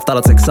Լավ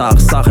տարացեք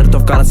սաղ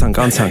հերթով կարացանք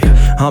անցանք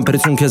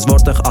Համբերություն քեզ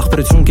որտեղ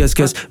աղբերություն քեզ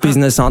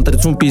Բիզնես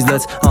անտրություն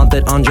պիզդեց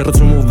Անտեր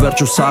անջերություն ու վերջ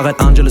ու սաղ էր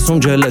անջելեսում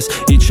ջելես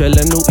Իչել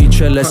են ու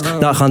իչել ես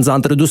Նախանձ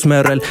անտրդուս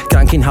մերել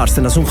Կյանքին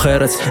հարսեն ասում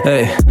խերեց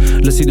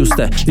Լսի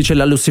դուստե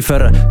իչելա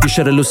լուսիֆերը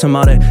Գիշերը լուսը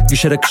մարե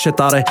Գիշերը կշե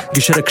տարե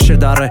Գիշերը կշե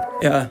դարե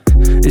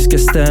Իսկ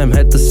ես տեմ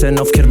հետս են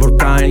ովքեր որ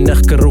կային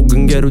Նեղ կրուգ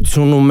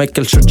ընգերություն ու մեկ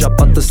էլ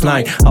շրջապատս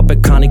նայն Ապեք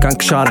քանի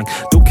կանք շարենք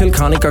Դուք էլ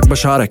քանի կանք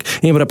բշարեք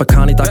Իմ ռեպը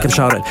քանի տակ եմ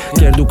շարել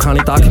Կեր դու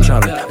քանի տակ եմ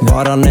շարել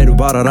Բարաններ ու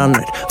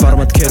բարարաններ Վար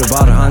մտքեր ու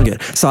բարը հանգեր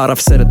Սարավ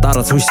սերը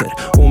տարած հույսեր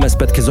Ու մեզ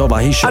պետք է զովա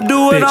հիշեր I do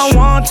what I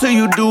want to,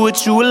 you do what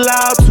you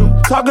allowed to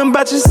Talking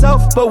about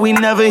yourself, but we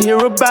never hear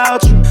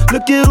about you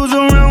Look at who's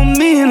around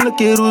me and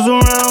look at who's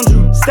around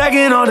you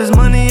Stacking all this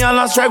money, I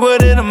lost track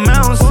what it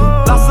amounts to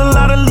Lost a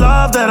lot of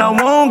love that I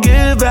won't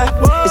give back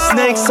There's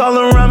snakes all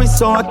around me,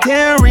 so I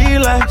can't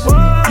relax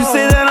You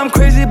say that I'm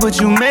crazy, but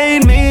you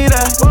made me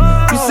that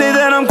You say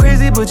that I'm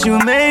crazy, but you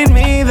made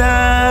me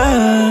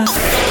that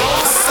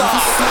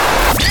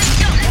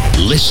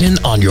Listen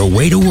on your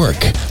way to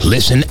work,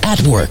 listen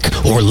at work,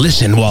 or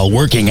listen while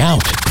working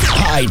out.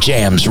 High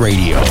Jams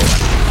Radio.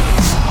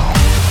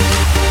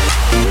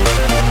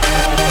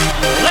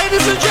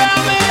 Ladies and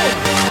gentlemen,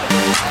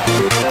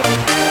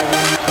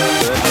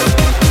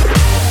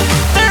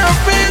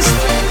 Therapist,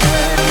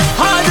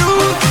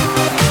 Haru,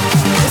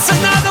 it's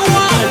another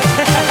one.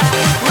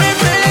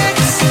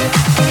 Remix.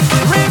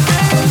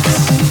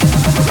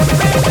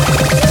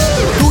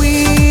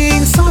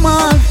 Doing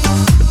summer,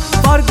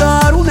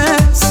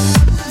 Vargarunes,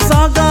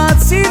 Zagat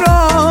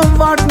Sirom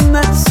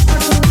Varnes.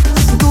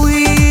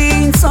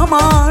 Doing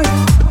summer,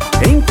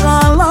 in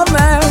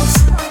Calaves,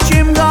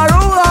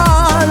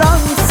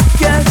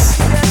 Chimgarualanskes.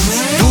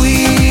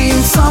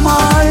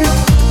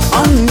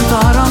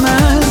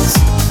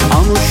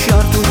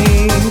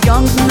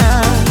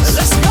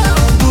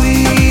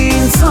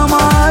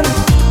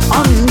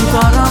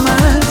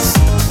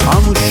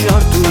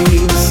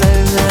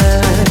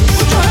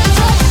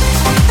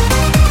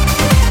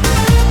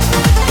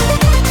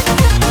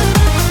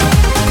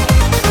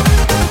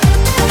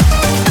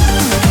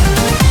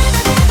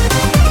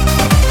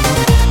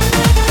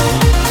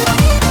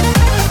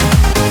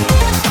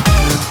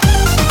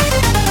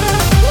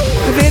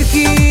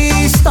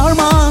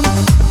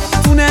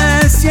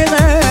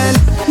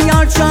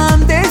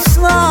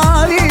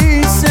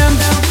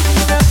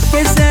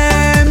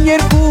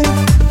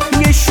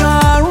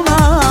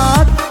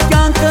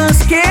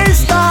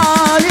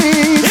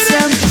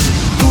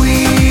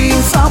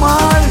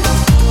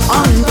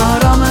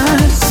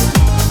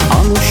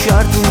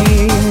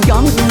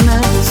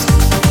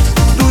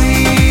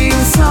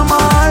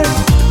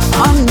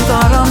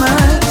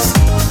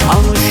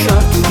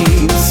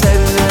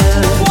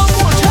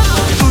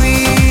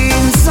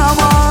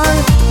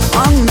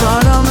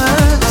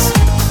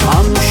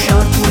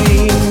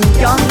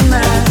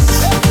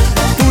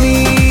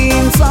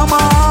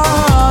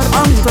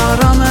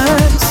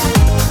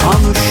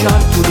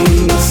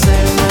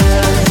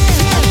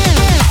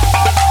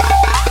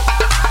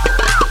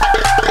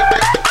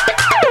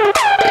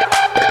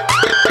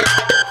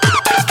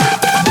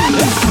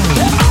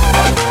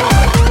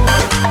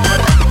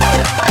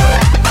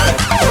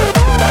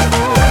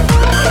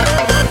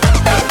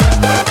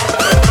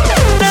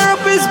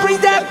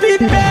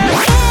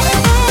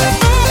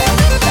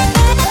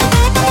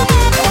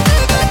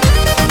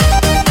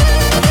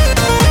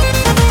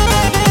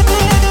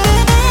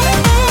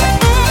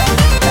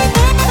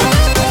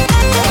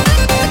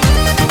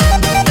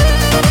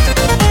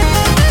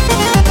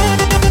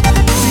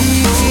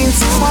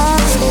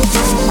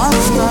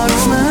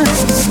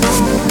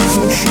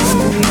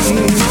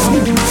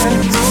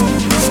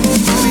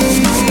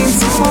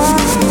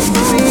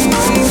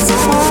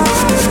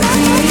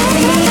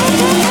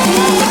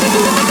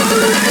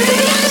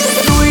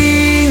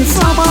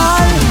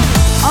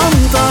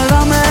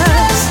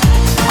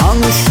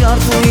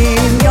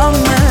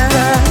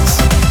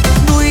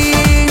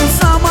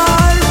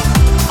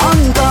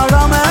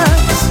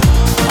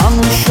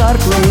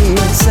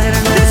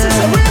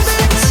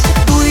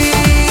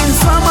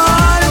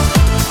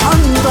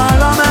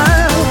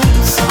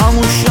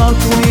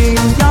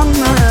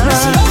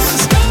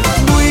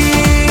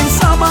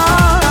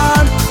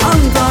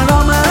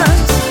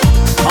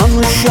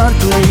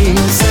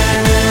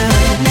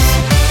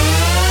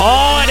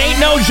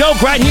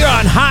 right here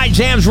on High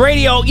Jams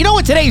Radio. You know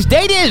what today's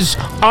date is?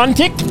 On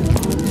tick.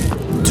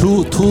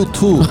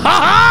 222. Ha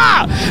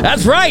ha!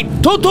 That's right.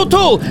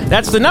 222.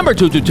 That's the number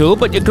 222,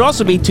 but it could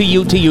also be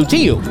TU.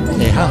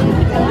 Eha.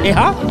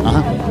 Eha?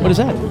 What is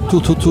that?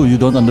 222. You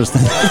don't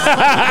understand.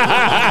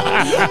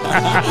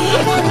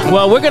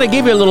 Well, we're going to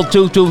give you a little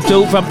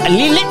 222 from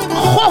Lilit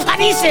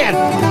Hofanissen.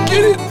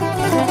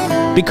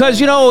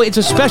 Because, you know, it's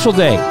a special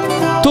day.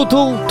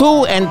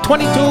 222 and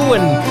 22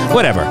 and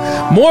whatever.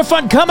 More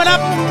fun coming up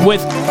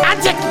with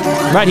Antic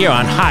right here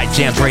on High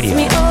Jams Radio.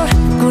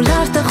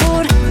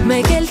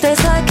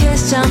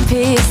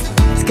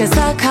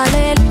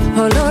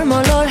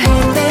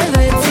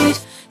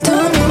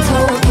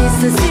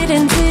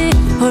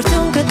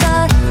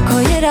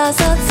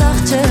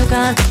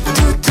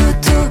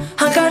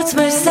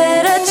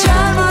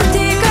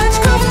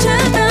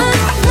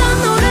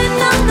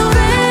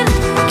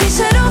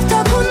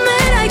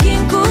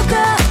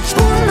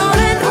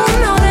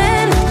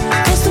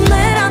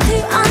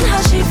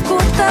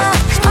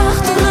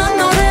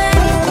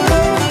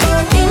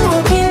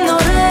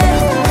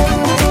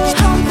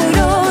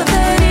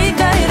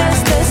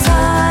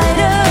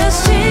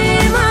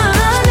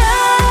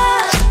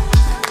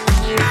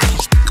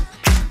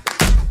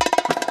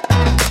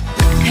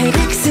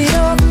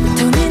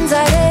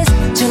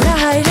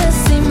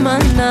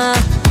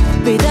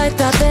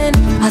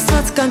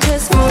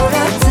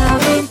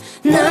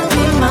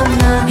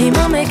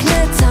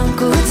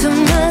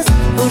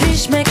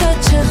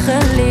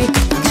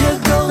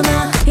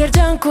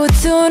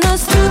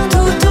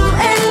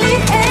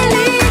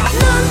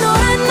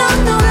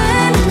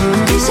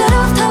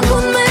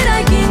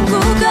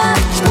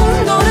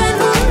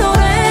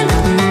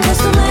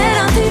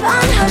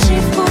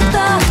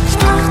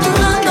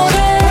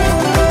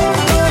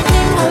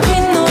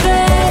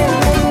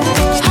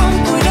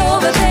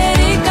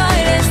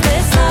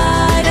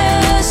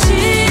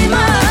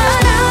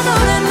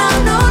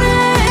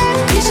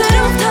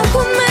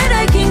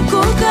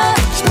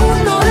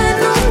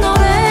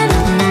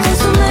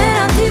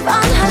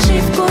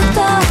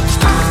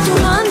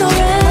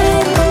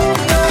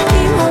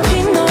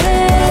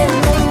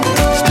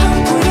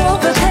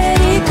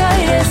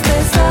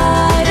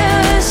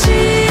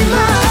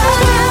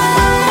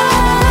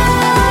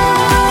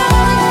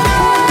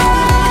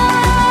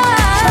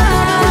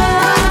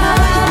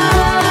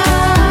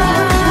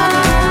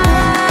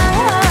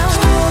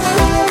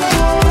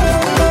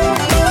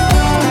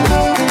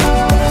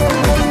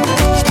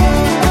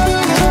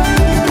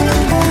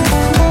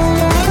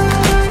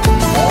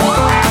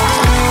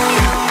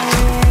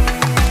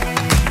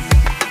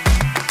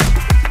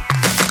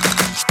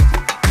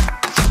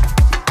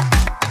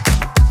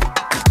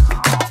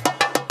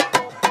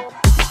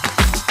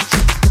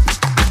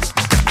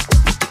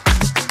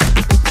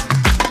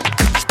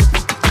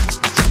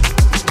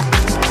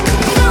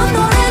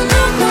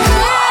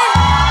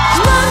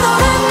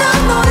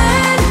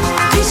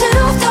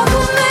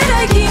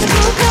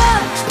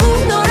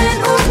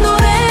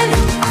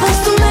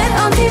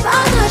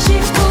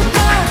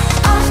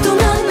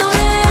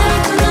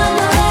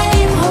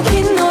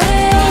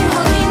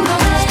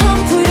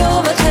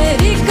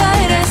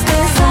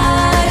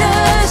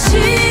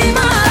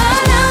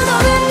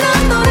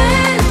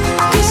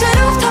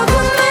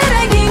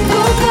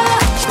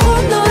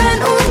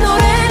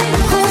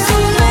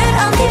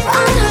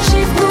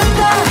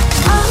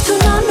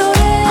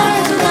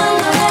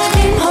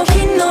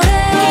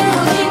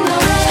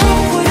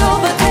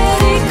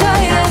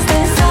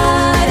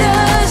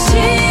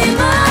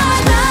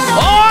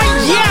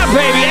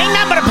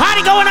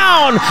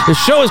 The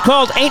show is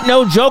called Ain't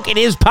No Joke. It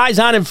is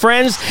Paisan and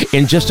Friends.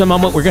 In just a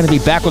moment, we're going to be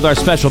back with our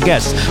special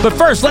guests. But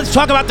first, let's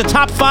talk about the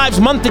top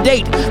fives month to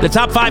date. The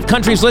top 5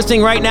 countries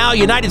listing right now: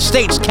 United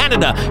States,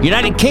 Canada,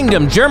 United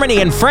Kingdom, Germany,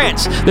 and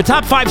France. The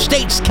top 5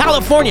 states: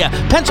 California,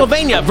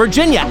 Pennsylvania,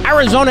 Virginia,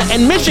 Arizona,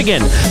 and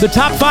Michigan. The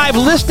top 5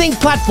 listing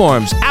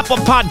platforms: Apple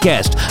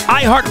Podcast,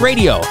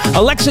 iHeartRadio,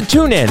 Alexa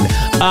TuneIn,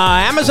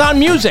 Amazon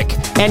Music,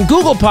 and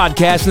Google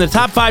Podcasts. And the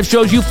top 5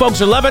 shows you folks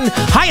are loving: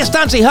 Highest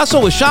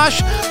Hustle with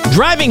Shosh,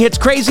 Driving Hits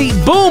Crazy,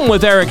 Boom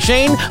with Eric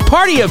Shane,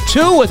 Party of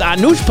 2 with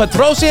Anush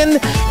Petrosian,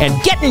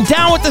 and Getting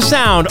Down with the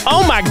Sound.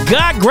 Oh my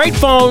God, great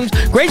phones,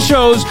 great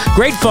shows,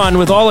 great fun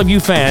with all of you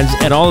fans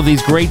and all of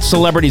these great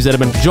celebrities that have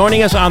been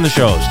joining us on the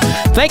shows.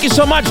 Thank you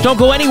so much. Don't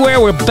go anywhere.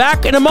 We're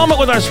back in a moment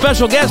with our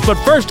special guest, but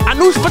first,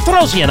 Anush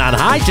Petrosian on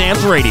High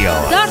Jams Radio.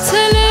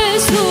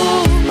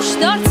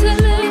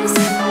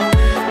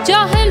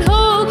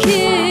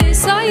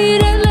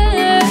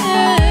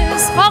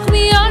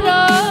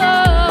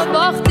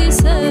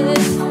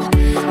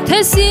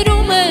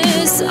 Սիրում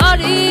ես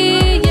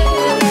արի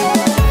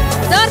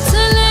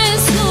դարձել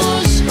ես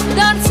ուշ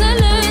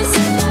դարձել ես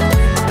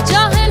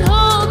ջահել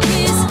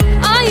հոգիս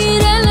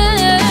այրել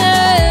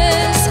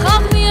ես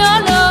խաղ մի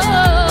արա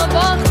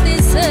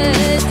բախտիս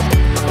հետ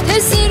թե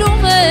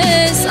սիրում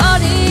ես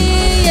արի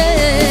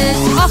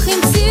ախ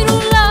իմ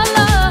սիրուն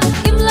լալա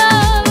իմ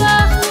լալա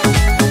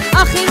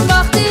ախ իմ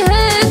բախտի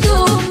հետ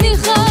ու մի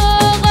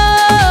խաղա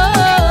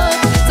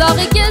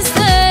ծաղիկ ես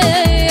թե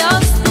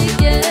աստիկ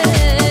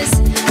ես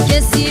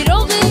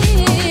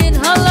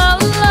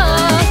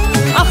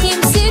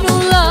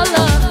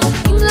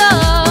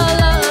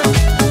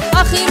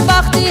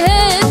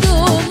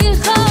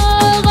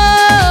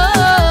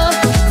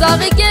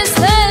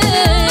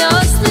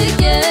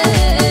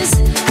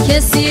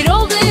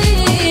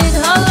Kesirogin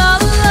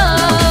halala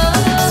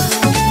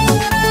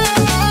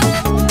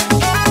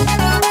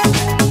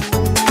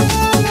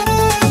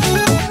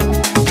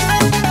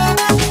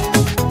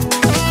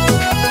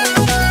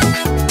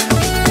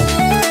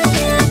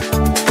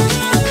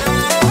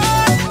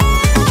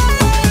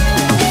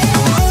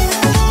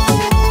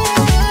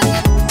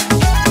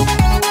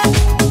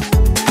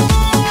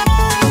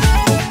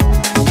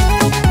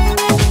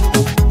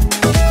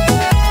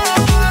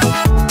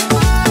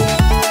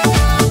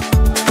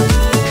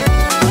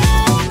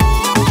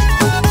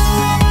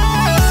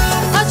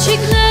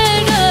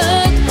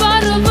Աչիկներդ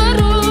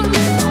բարվրուն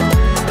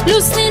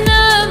լուսնի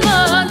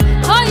նման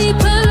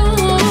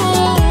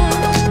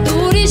հայփելուն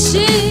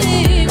ուրիշի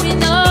մի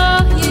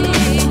նահի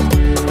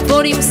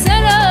որ իմ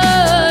սերը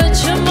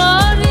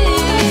չմարի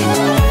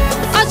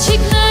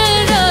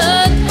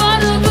Աչիկներդ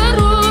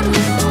բարվրուն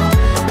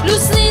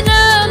լուսնի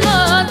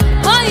նման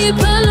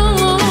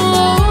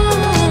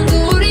հայփելուն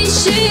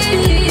ուրիշի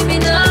մի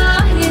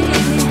նահի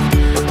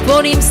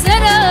որ իմ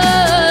սերը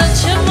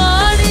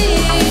չմարի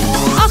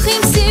Ախ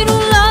իմ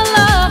սիրուն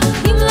լալա,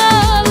 իմ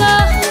լալա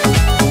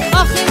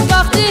Ախ իմ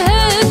բախտի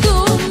հետ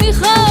ու մի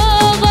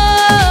խաղա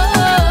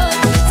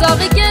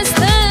Ծաղիկ ես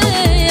թե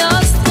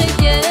աստղիկ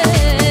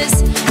ես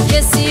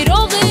Կես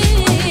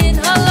սիրողին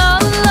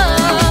հալալա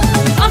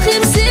Ախ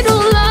իմ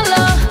սիրուն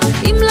լալա,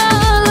 իմ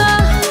լալա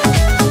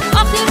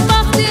Ախ իմ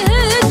բախտի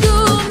հետ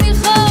ու մի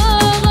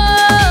խաղա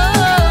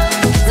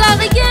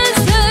Ծաղիկ ես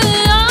թե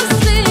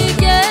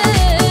աստղիկ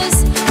ես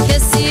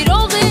Կես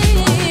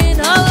սիրողին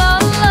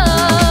հալալա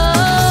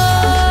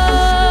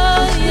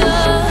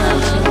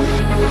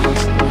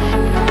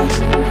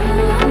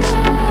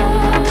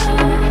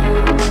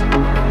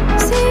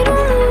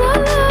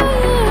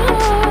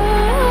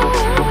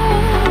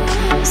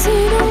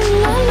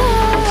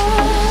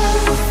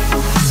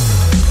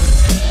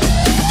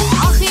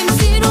Ախիմ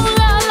սիրուն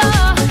լալա,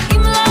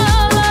 իմ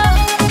լալա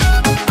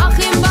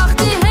Ախիմ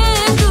բախտի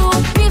հետ ու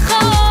մի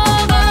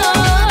խաղա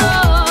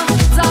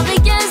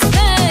Ծաղիկ ես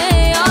թե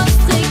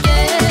աստղիկ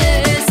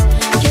ես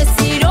Կես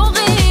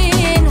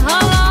սիրողին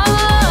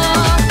հալալա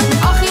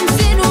Ախիմ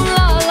սիրուն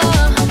լալա,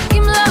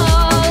 իմ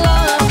լալա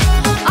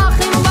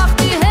Ախիմ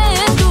բախտի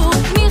հետ ու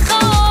մի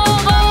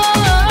խաղա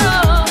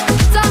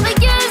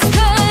Ծաղիկ ես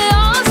թե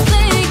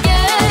աստղիկ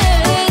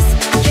ես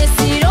Կես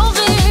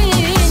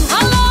սիրողին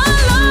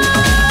հալալա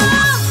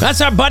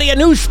That's our buddy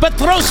Anush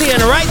Petrosian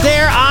right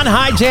there on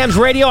High Jams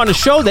Radio on a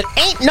show that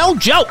ain't no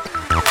joke.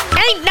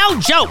 Ain't no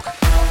joke.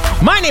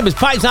 My name is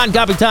Paisan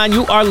Gapitan.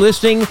 You are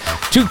listening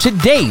to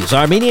today's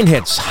Armenian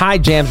Hits High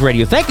Jams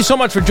Radio. Thank you so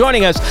much for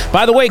joining us.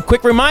 By the way,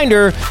 quick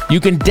reminder, you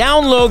can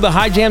download the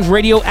High Jams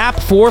Radio app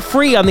for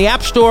free on the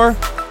App Store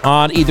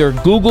on either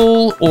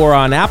Google or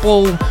on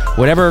Apple,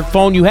 whatever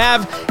phone you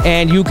have,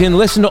 and you can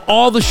listen to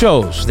all the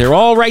shows. They're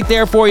all right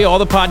there for you, all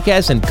the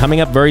podcasts, and coming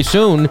up very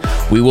soon,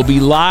 we will be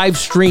live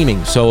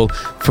streaming. So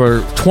for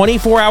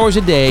 24 hours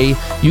a day,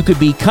 you could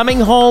be coming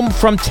home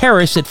from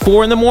Terrace at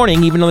 4 in the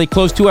morning, even though they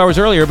closed 2 hours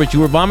earlier, but you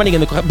were vomiting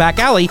in the back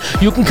alley.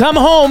 You can come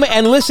home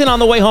and listen on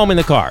the way home in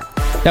the car.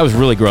 That was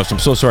really gross. I'm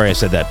so sorry I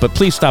said that, but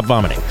please stop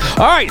vomiting.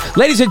 All right,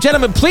 ladies and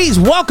gentlemen, please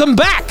welcome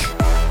back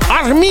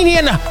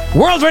Armenian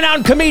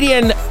world-renowned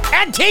comedian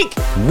Antique.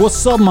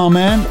 What's up, my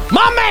man?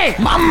 My man!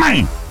 My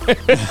man!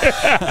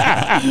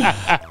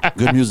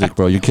 Good music,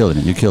 bro. You're killing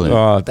it. You're killing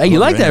it. Hey, you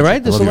like that,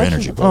 right? I love your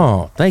energy, bro.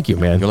 Oh, thank you,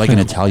 man. You're like an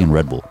Italian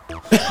Red Bull.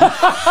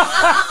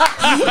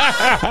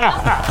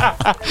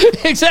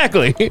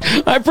 Exactly.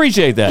 I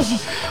appreciate that.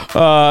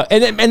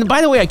 And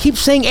by the way, I keep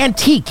saying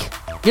Antique.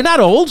 You're not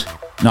old.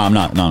 No, I'm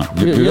not. No.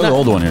 You're the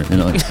old one here. You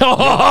know, like,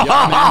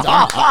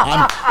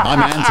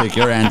 I'm antique.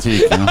 You're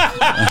antique. You know?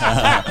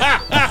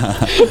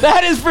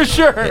 That is for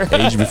sure.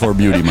 Age before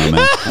beauty, my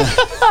man.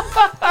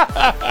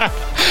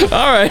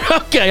 All right.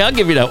 Okay, I'll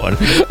give you that one.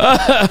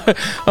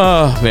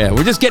 Oh, man.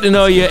 We're just getting to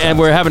know you, and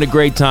we're having a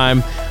great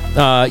time.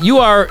 You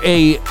are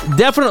a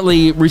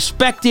definitely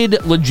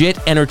respected, legit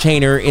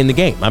entertainer in the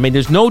game. I mean,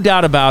 there's no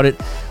doubt about it.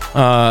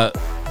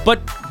 But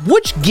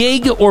which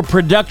gig or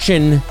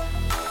production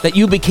that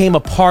you became a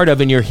part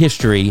of in your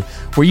history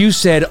where you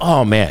said,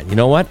 oh, man, you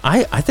know what?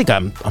 I think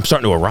I'm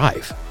starting to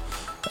arrive.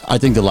 I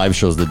think the live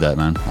shows did that,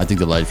 man. I think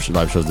the live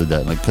shows did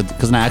that. Like,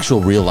 because an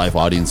actual real life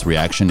audience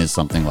reaction is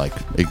something like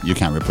you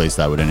can't replace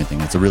that with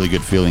anything. It's a really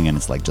good feeling, and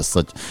it's like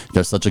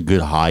there's such a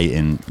good high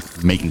in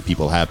making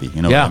people happy.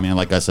 You know what I mean?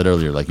 Like I said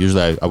earlier, like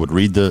usually I would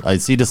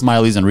I'd see the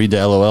smileys and read the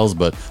LOLs,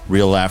 but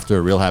real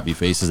laughter, real happy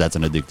faces, that's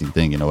an addicting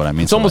thing. You know what I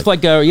mean? It's almost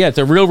like it's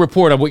a real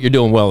report on what you're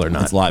doing well or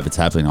not. It's live. It's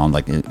happening on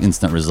like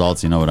instant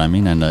results. You know what I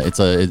mean? And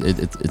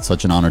it's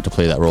such an honor to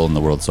play that role in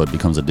the world. So it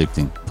becomes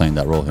addicting playing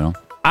that role. You know?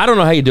 I don't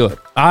know how you do it.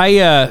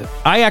 I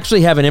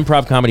actually have an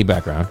improv comedy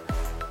background.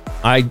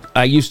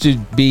 I used to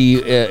be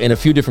in a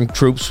few different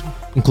troupes,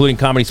 including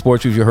Comedy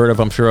Sports, which you heard of,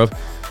 I'm sure of.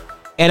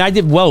 And I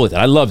did well with it.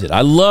 I loved it. I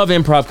love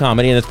improv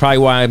comedy, and that's probably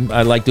why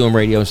I like doing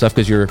radio and stuff,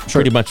 because you're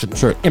pretty much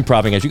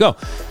improving as you go.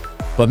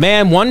 But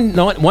man,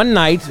 one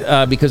night,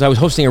 because I was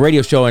hosting a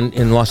radio show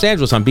in Los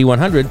Angeles on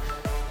B100,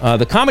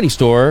 the Comedy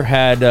Store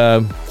had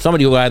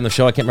somebody who I had on the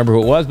show. I can't remember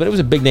who it was, but it was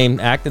a big name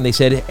act, and they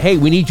said, "Hey,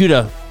 we need you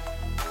to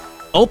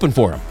open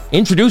for him,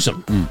 introduce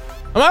him." I'm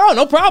like, "Oh,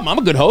 no problem. I'm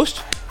a good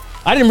host."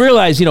 I didn't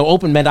realize,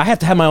 open meant I have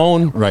to have my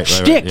own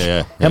shtick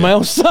and my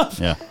own stuff.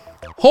 Yeah.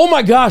 Oh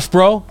my gosh,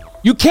 bro!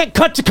 You can't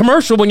cut to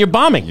commercial when you're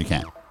bombing. You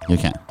can't.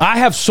 I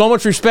have so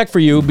much respect for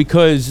you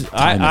because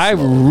I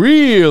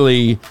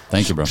really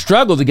thank you, bro.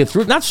 Struggled to get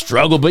through. Not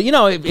struggle, but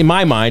in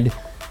my mind,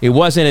 it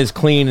wasn't as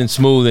clean and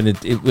smooth, and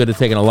it would have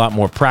taken a lot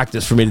more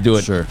practice for me to do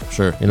it. Sure.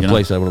 In a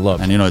place I would have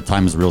loved. And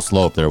time is real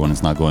slow up there when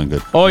it's not going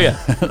good. Oh yeah,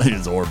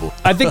 it's horrible.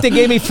 I think they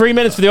gave me 3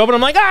 minutes for the open.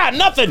 I'm like,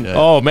 nothing. Yeah.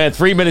 Oh man,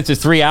 3 minutes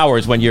is 3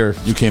 hours when you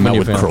came out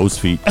with crow's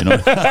feet.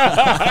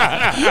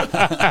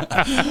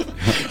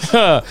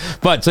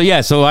 But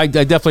so I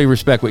definitely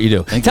respect what you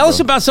do. Tell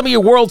us about some of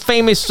your world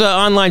famous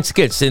online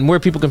skits and where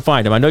people can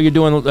find them. I know you're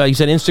doing. You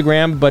said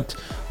Instagram, but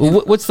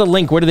what's the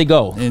link? Where do they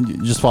go?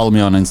 And just follow me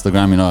on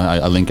Instagram.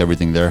 I link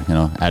everything there.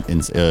 At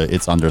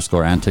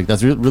it's_antic.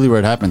 That's really where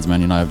it happens,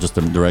 man. I have just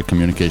a direct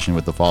communication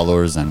with the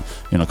followers, and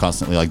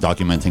constantly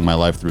documenting my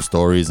life through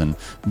stories and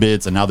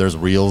bits. And now there's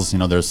reels.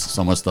 There's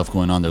so much stuff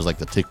going on. There's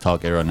the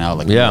TikTok era now,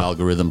 new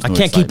algorithms. I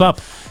can't keep up.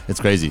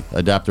 It's crazy.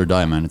 Adapt or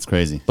die, man. It's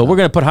crazy. But we're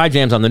gonna put High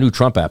Jams on the new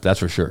Trump app. That's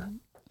for sure.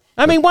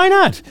 I mean, why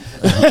not?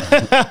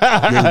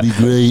 That'd be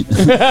great.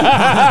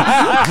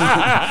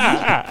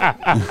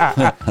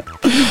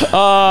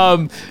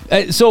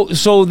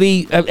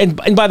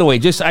 And by the way,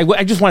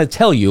 I just want to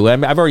tell you,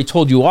 I've already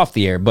told you off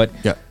the air, but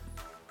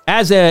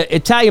as an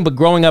Italian, but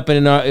growing up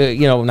in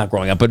not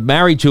growing up, but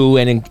married to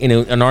in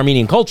an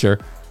Armenian culture,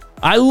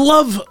 I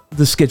love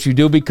the skits you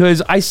do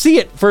because I see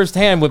it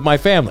firsthand with my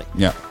family.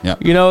 Yeah.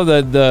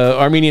 The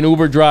Armenian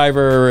Uber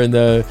driver and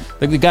the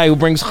guy who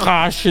brings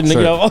chash and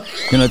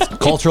it's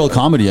cultural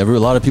comedy. A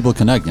lot of people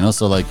connect.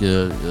 So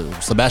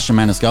Sebastian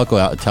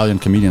Maniscalco, Italian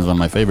comedian, is one of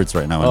my favorites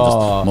right now. And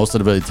just most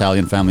of the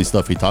Italian family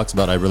stuff he talks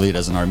about, I relate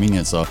as an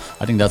Armenian. So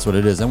I think that's what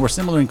it is. And we're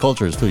similar in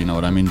cultures too. You know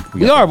what I mean?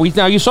 We are.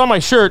 Now you saw my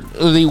shirt,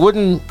 the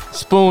wooden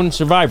spoon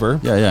survivor.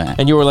 Yeah.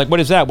 And you were like, "What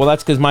is that?" Well,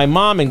 that's because my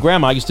mom and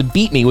grandma used to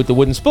beat me with the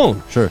wooden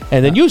spoon. Sure.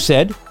 And then you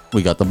said,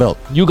 we got the belt.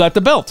 You got the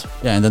belt.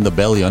 Yeah, and then the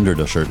belly under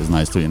the shirt is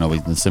nice too.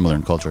 We're similar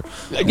in culture.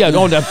 Yeah,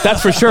 no,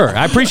 that's for sure.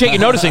 I appreciate you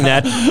noticing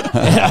that.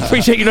 I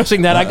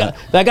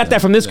got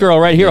that from this girl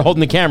right here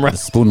holding the camera. The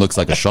spoon looks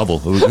like a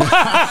shovel. You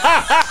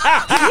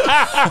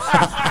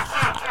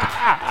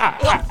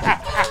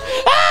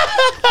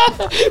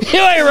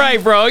ain't right,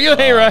 bro. You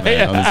ain't right.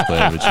 Man, I'm just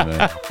playing with you,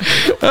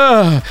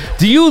 man.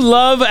 Do you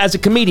love, as a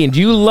comedian,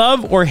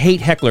 or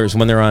hate hecklers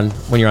when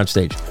you're on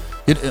stage?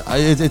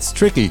 It's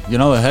tricky,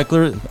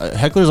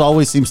 hecklers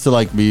always seems to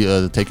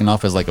be taken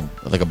off as like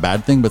a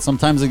bad thing, but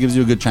sometimes it gives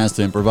you a good chance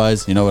to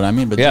improvise. You know what I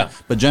mean?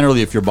 But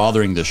generally, if you're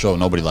bothering the show,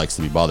 nobody likes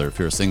to be bothered. If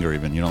you're a singer,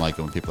 even you don't like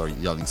it when people are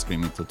yelling,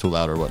 screaming too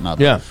loud or whatnot.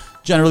 Yeah. But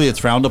generally, it's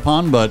frowned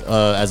upon. But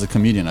as a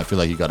comedian, I feel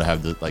like you got to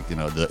have the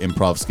the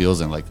improv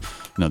skills and the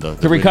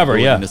recover.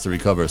 To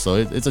recover. So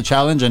it's a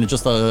challenge, and it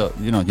just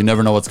you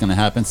never know what's going to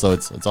happen. So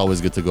it's always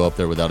good to go up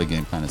there without a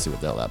game plan and see what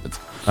the hell happens.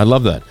 I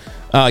love that.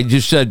 In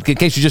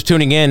case you're just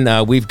tuning in,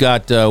 we've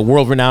got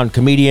world-renowned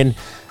comedian,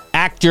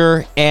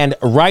 actor, and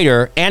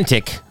writer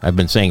Antic. I've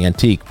been saying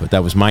Antique, but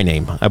that was my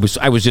name. I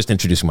was just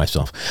introducing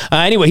myself.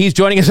 Anyway, he's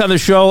joining us on the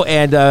show,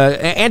 and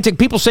Antic.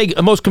 People say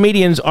most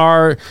comedians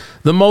are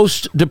the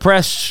most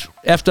depressed,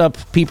 effed up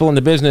people in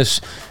the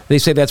business. They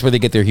say that's where they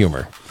get their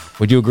humor.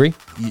 Would you agree?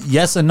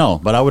 Yes and no,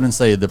 but I wouldn't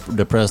say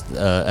depressed,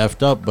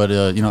 effed up. But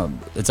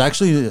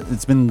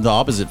it's been the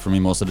opposite for me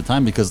most of the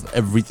time because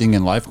everything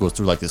in life goes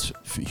through this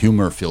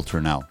humor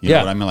filter now. You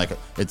know what I mean?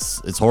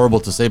 It's horrible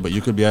to say, but you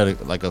could be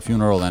at a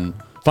funeral and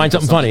find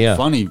something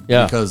funny,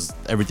 because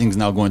everything's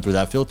now going through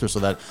that filter, so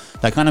that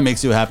kind of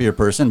makes you a happier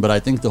person. But I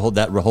think the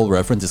whole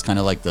reference is kind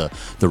of like the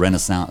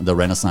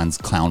Renaissance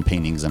clown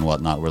paintings and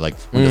whatnot, where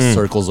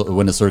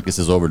when the circus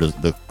is over,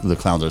 the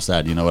clowns are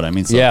sad. You know what I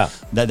mean? So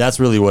that's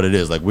really what it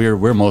is.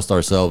 We're most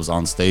ourselves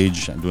on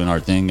stage and doing our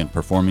thing and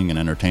performing and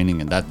entertaining,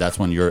 and that's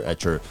when you're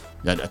at your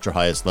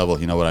highest level.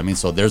 You know what I mean?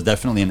 So there's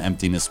definitely an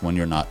emptiness when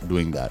you're not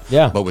doing that.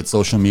 Yeah. But with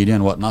social media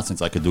and whatnot,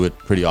 since I could do it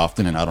pretty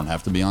often and I don't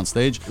have to be on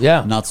stage,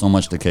 not so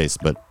much the case.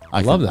 But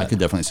I could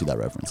definitely see that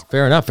reference.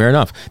 Fair enough.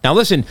 Now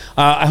listen,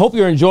 I hope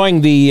you're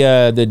enjoying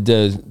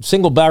the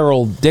single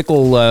barrel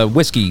Dickel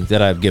whiskey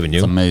that I've given you.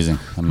 It's amazing.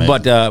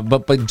 But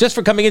just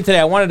for coming in today,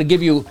 I wanted to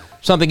give you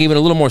something even a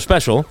little more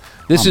special.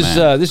 This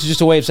is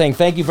just a way of saying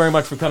thank you very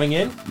much for coming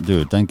in.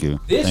 Dude, thank you.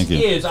 This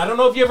is, I don't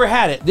know if you ever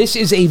had it. This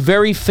is a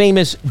very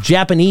famous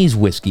Japanese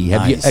whiskey.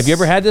 Have you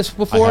ever had this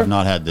before? I have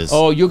not had this.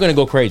 Oh, you're going to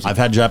go crazy. I've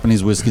had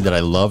Japanese whiskey that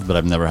I love, but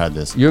I've never had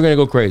this. You're going to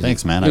go crazy.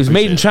 Thanks, man. It was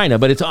made in China,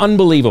 but it's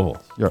unbelievable.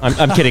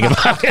 I'm kidding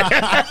about it.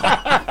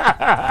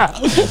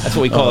 That's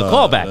what we call a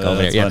callback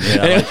over there. Yeah,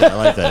 I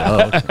like that.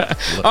 Oh, okay.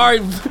 All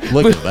right.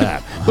 Look at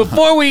that.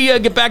 Before we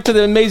get back to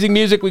the amazing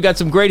music, we got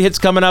some great hits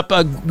coming up.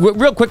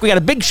 Real quick, we got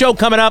a big show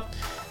coming up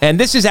And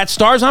this is at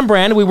Stars on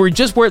Brand. We were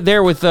just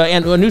there with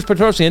Anush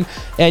Petrosian,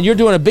 and you're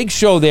doing a big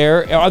show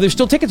there. Are there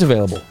still tickets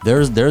available?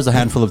 There's a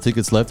handful of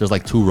tickets left. There's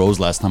like 2 rows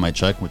last time I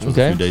checked, which was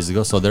a few days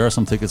ago. So there are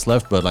some tickets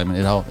left, but I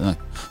mean,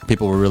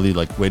 people were really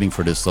like waiting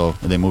for this, so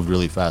they moved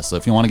really fast. So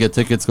if you want to get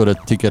tickets, go to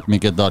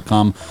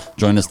ticketmiket.com.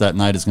 Join us that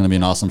night. It's going to be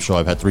an awesome show.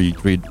 I've had 3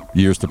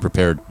 years to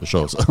prepare the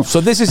show. So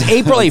this is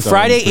April 8th,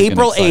 Friday,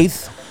 April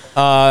 8th.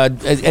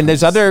 And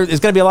there's going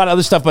to be a lot of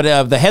other stuff,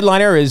 but the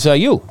headliner is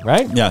you,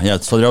 right? Yeah.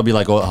 So there'll be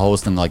like a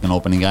host and like an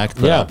opening act.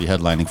 But I'll be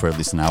headlining for at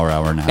least an hour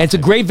and a half. And it's a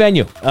great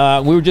venue.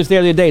 We were just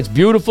there the other day. It's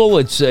beautiful.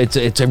 It's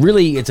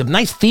a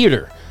nice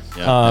theater.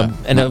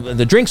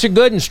 The drinks are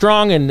good and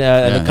strong, and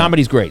the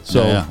comedy's great.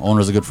 So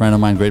owner's a good friend of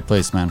mine. Great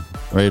place, man.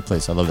 Great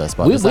place. I love that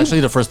spot. It's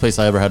actually the first place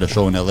I ever had a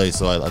show in LA,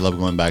 so I love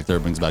going back there.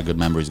 It brings back good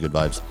memories, good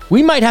vibes.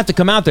 We might have to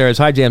come out there as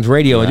High Jams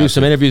Radio and do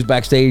some interviews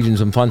backstage and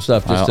some fun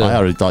stuff. I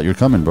already thought you were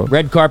coming, bro.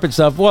 Red carpet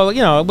stuff. Well,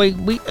 I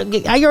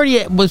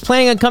already was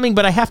planning on coming,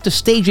 but I have to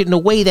stage it in a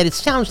way that it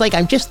sounds like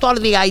I just thought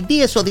of the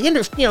idea, so the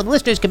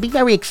listeners can be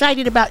very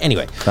excited about.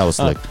 Anyway, that was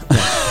slick.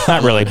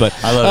 Not really, but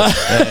I love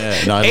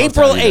it. No,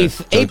 April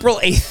 8th. April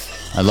 8th.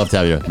 I'd love to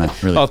have you, man.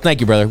 Really. Oh,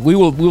 thank you, brother. We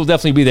will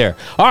definitely be there.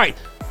 All right.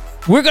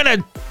 We're going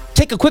to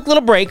take a quick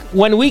little break.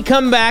 When we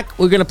come back,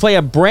 we're going to play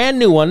a brand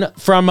new one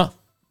from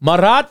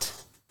Marat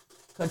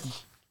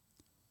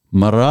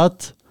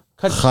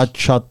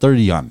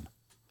Khachaturian.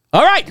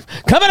 All right,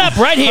 coming up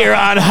right here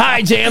on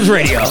High Jams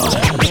Radio.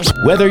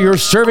 Whether you're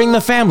serving the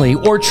family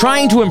or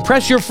trying to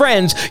impress your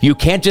friends, you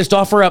can't just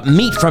offer up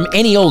meat from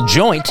any old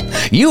joint.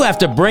 You have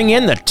to bring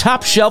in the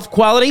top shelf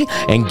quality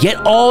and get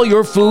all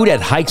your food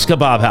at Hike's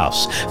Kebab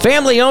House.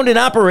 Family owned and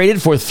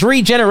operated for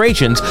 3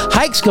 generations,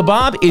 Hike's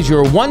Kebab is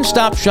your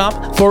one-stop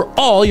shop for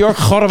all your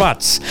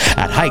chorvats.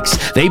 At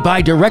Hike's, they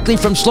buy directly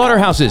from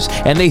slaughterhouses,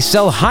 and they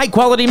sell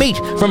high-quality meat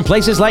from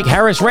places like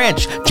Harris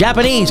Ranch,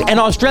 Japanese, and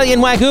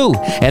Australian Wagyu,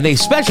 and they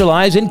specialize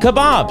in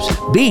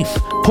kebabs, beef,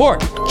 pork,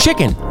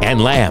 chicken,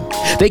 and lamb.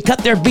 They cut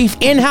their beef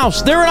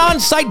in-house. They're an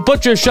on-site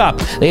butcher shop.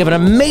 They have an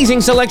amazing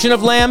selection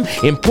of lamb,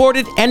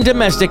 imported and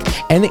domestic,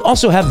 and they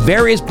also have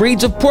various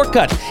breeds of pork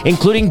cut,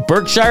 including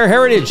Berkshire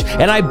Heritage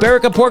and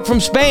Iberica pork from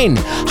Spain.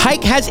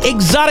 Hike has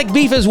exotic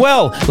beef as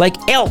well, like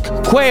elk,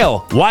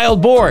 quail,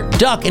 wild boar,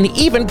 duck, and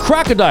even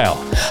crocodile.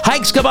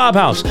 Hike's Kebab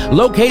House,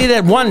 located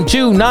at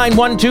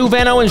 12912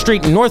 Van Owen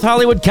Street in North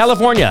Hollywood,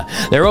 California.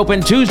 They're open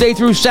Tuesday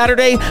through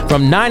Saturday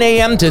from 9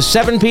 a.m. to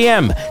 7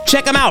 p.m.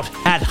 Check them out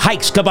at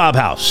Hike's Kebab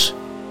House.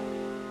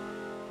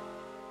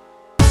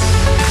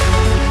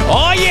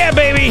 Oh yeah,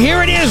 baby,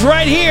 here it is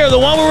right here, the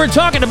one we were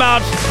talking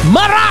about,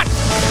 Marat!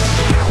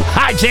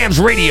 High Jams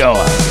Radio. 2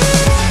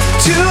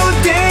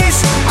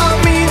 days, a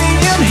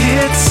million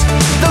hits,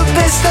 the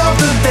best of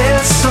the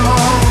best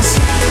songs.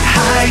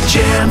 High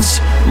Jams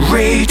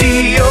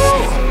Radio.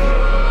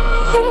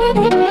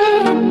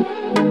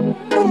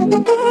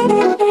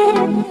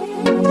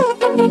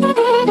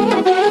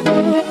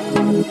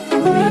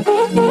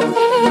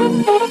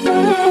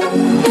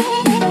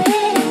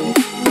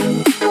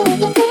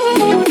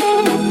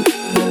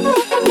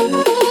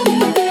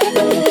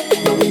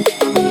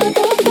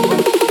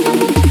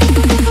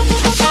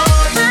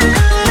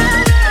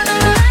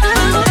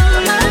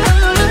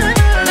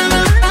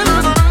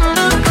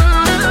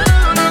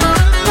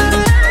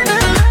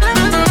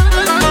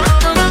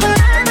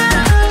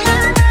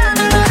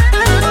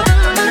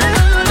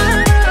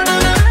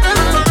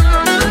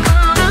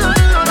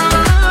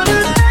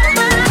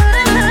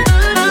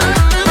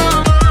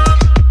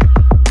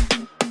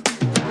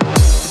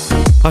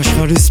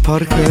 Աշխարհիս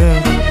փառքը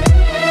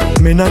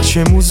մենակ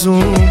չեմ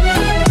ուզում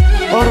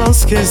առանց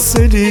քեզ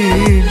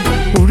սերին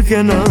ուր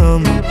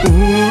գնամ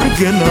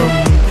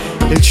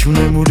էլ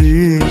չունեմ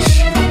ուրիշ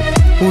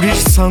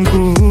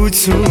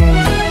ցանկություն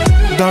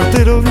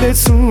դարտերով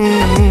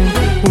լեցում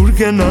ուր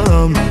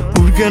գնամ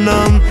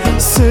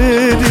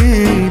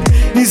սերին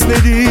ինձ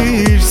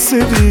ներիր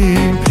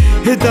սերին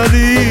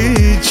հետարի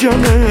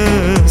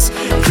ջանս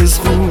քեզ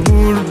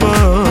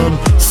ղուրբան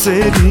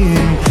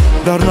սերին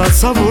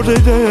դառնացա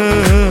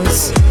որերս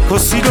քո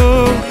սիրո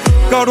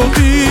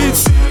կարոտից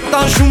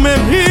տանջում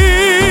եմ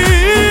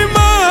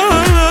հիմա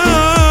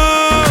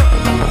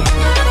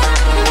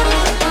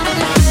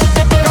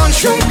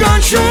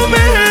կանչում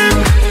եմ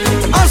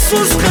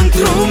ասուս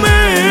խնդրում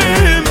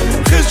եմ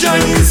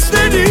խղճային ինձ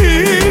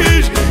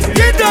ներիր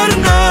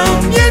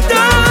եդառնամ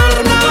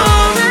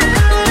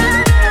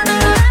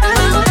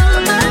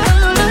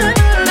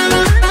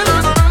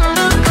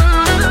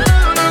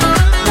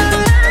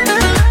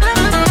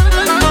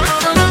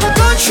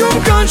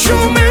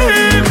կանչում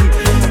եմ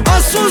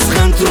ասուս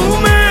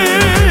խնդրում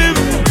եմ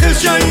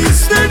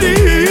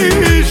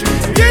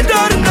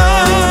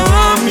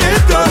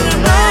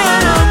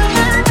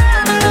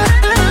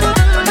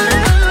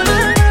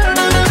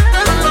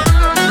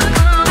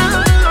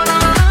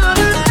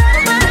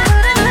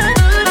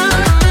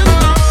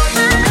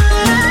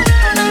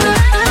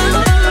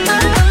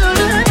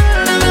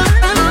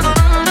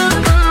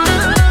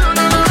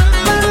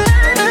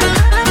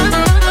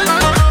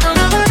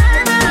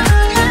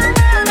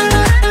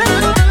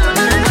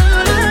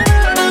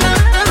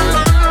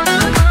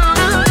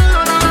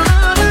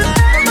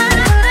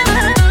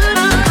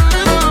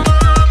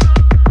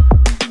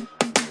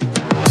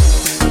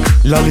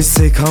լալիս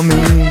եք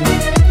համին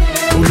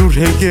Ուր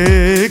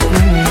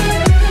հեգեքում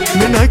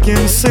Մենակ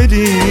եմ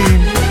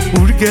սերին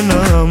Ուր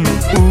գնամ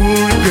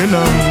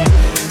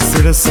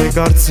Սերս է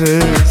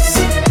կարծես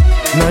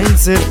Նա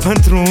ինձ էր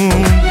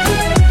փնտրում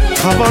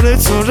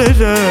Խավարեց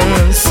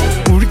օրերս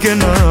Ուր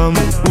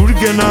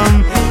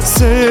գնամ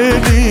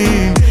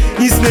Սերին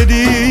Ինձ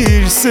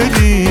ներիր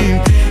սերին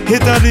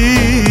Հետարի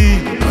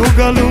քո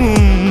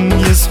գալուն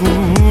Ես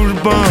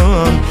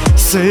խուրբան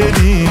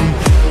սերին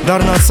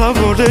Դառնացավ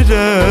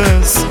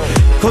օրերս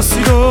Քո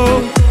սիրո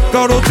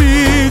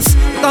կարոտից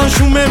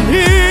Տանշում եմ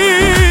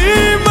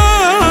հիմա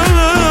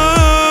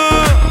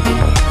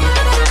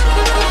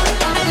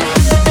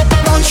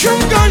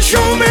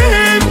Կանչում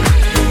եմ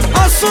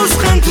Ասոս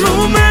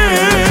խնդրում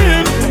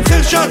եմ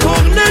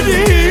Խեղճաթողների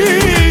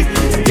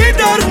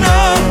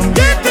Գետառնամ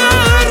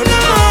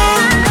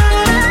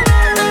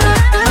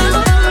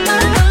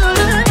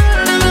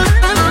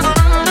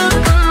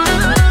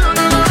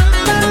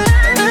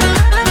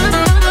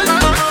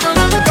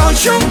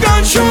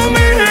Կանչում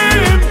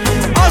եմ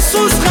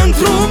Ասոս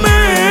խնդրում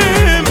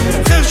եմ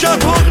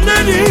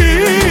Խեղճաթողների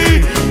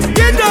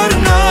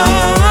Գետառնամ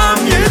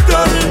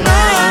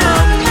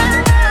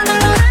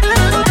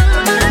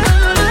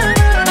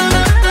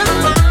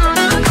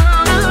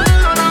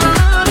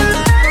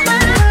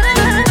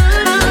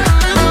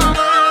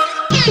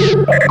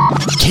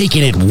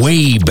Taking it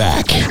way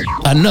back.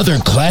 Another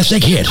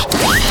classic hit.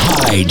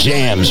 High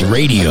Jams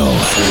Radio.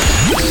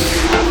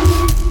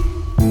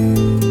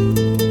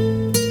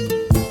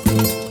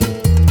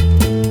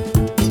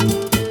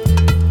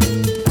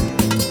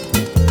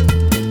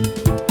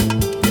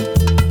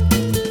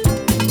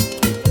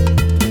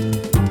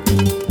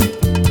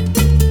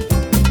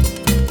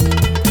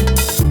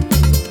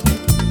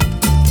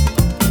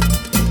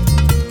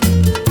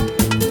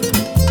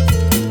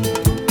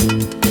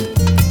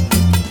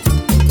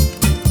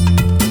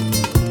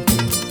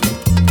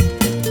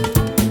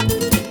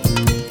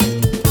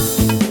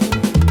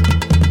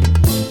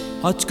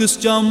 Աչքս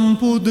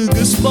ճամփուդ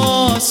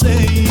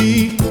գսպասեի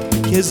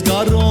Քեզ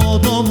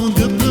գարոտոմ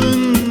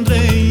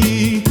գպնդրեի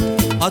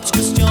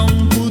Աչքս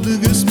ճամփուդ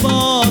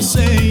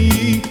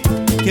գսպասեի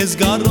Քեզ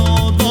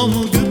գարոտոմ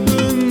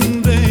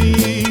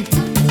գպնդրեի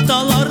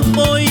Տալար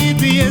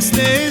պոյիդ ես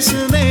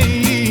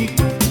տեսնեի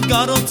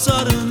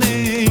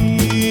Գարոցարնեի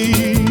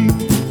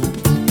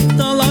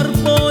Տալար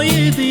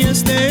պոյիդ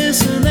ես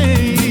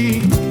տեսնեի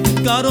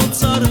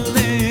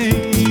Գարոցարնեի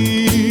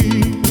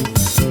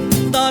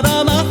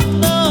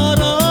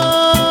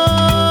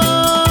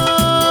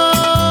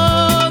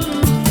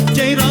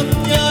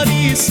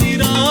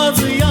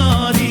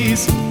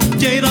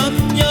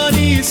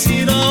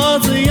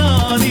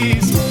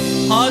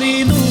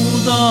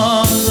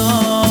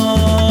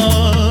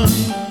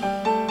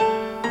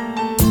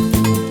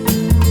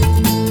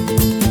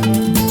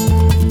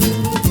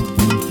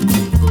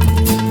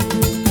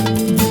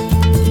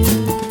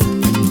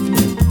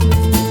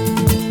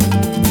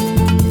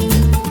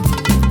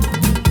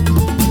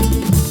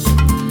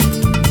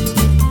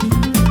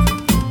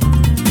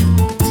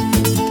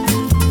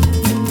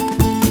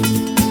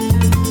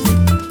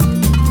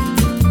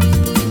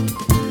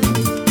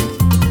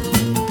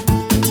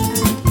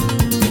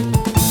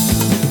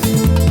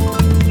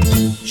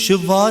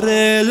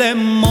Շվարել եմ,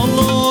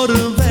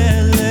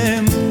 մոլորվել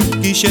եմ,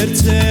 գիշեր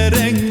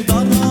ցերենք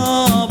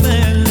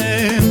տարավել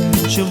եմ,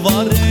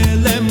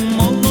 շվարել եմ,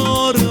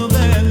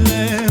 մոլորվել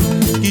եմ,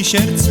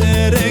 գիշեր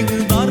ցերենք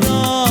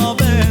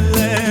տարավել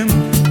եմ,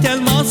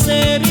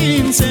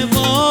 թելմասերին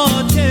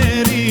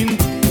ծեվաչերին,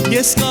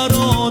 ես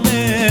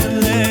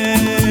կարոտել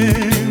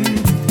եմ,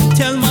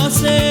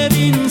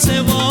 թելմասերին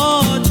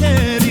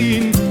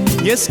ծեվաչերին,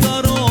 ես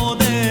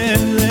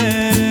կարոտել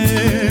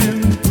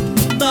եմ,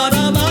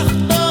 տարանախ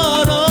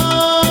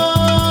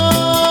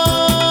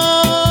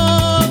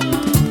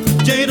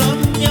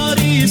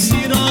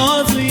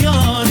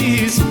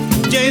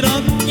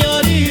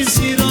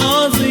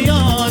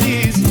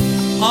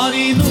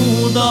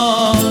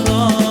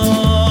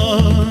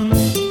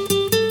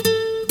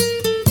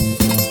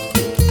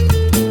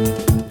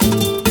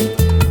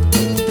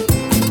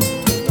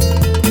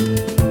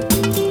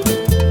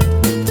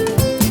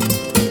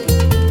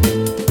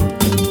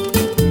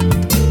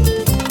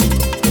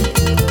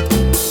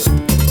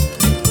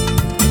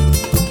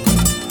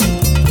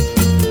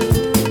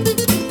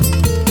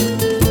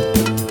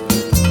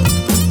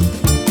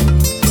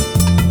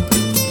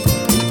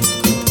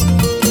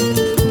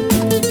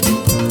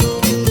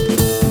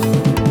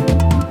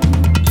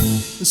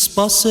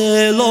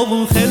Սպասելով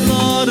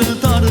խելար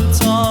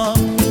դարձա,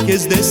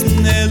 քեզ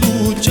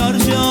տեսնելու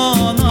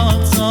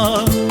չարժանացա,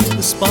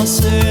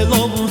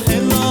 սպասելով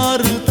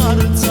խելար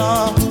դարձա,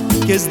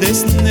 քեզ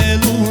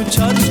տեսնելու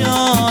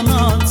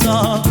չարժանացա,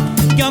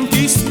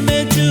 կյանքիս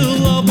մեջ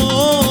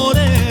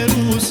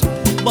լամորերուս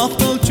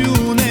բախտալ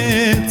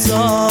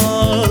չունեցա,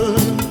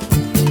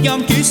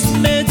 կյանքիս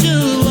մեջ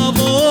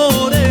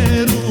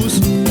լամորերուս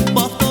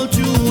բախտալ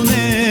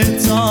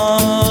չունեցա,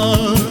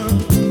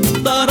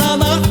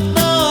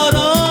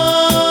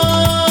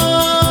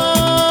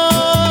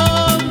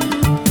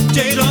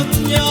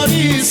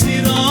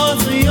 Sira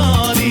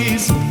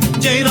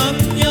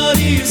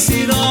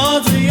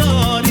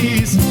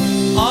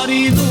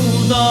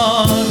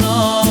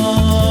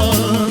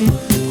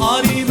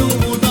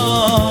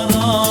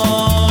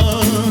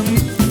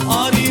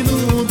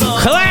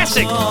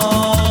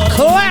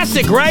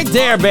classic right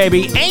there,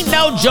 baby. Ain't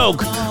no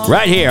joke.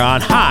 Right here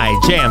on High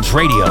Jams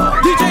Radio.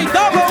 DJ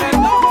Dabo,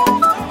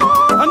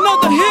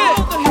 another hit.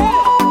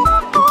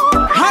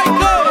 High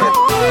note,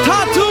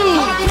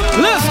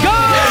 tattoo. Let's go.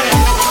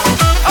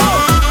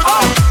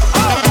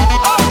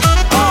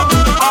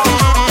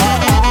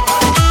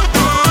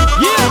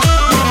 Yeah.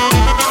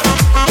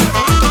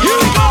 Here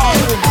we go.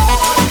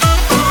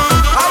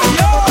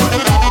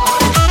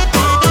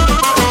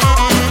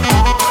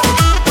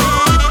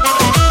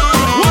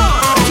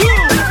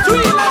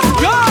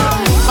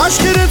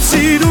 Աշկերտ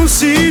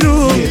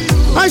սիրուն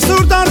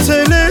այսօր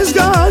դարձել ես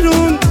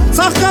գարուն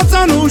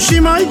ծաղկացան ուշի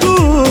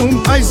մայգում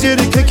այս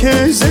երգը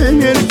քեզ եմ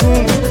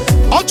երգում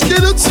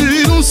Աշկերտ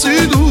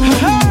սիրուն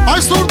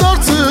այսօր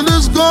դարձել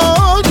ես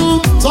գարուն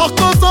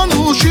ծաղկացան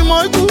ուշի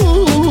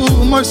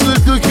մայգում այս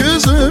երգը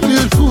քեզ եմ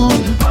երգում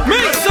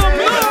Make some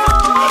noise.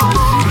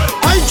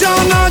 Այ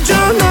ջանա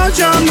ջանա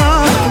ջանա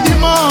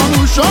իմ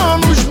անուշ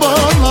անուշ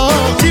բանա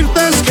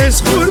Սիրտես քեզ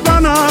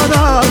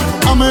կուրբանարա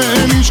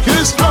ամեն ինչ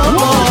քեզ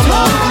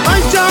կավանա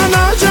Այ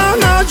ջանա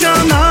ջանա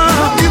ջանա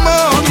իմ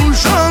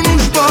անուշ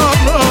անուշ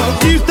բանա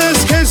Սիրտես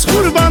քեզ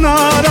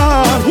կուրբանարա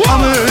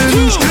ամեն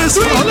ինչ քեզ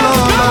կավանա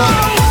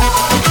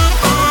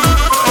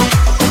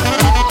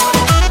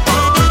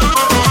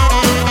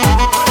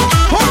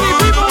Party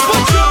people,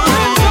 put your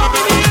hands up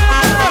in the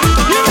air.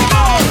 Here we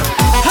go.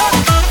 Ha,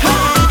 ha,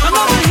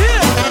 another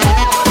hit.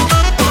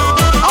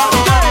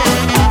 Okay.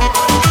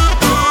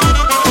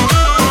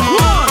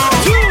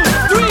 1, 2,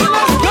 3,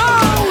 let's go.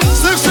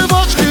 Սև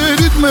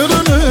աչքերիդ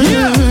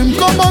մերնեմ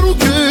կամարու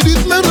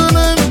կերիդ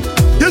մերնեմ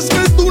Ես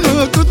մեծ տունը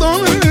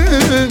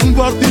կտանեմ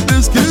վարտի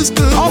պես քեզ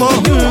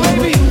կպահեմ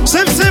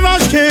Սև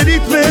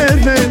աչքերիդ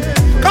մերնեմ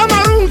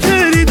կամարու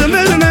կերիդ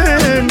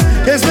մերնեմ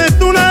Ես մեծ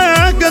տունը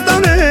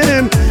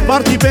կտանեմ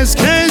վարտի պես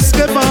քեզ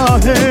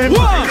կպահեմ 1,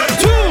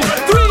 2,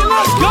 3,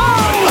 let's go.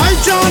 Այ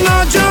ջանա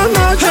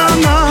ջանա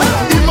ջանա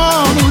իմ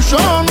անուշ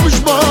անուշ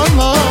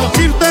բանա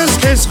Սիրտես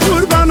քեզ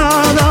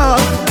կուրբանարա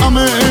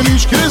ամեն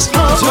ինչ քեզ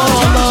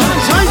կավանա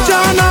Այ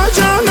ջանա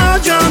ջանա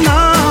ջանա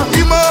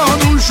իմ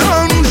անուշ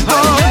անուշ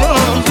բանա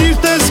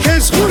Սիրտես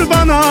քեզ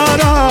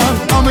կուրբանարա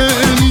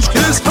ամեն ինչ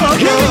քեզ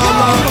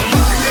կավանա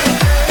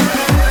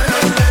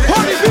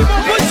Party people,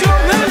 put your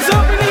hands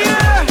up in the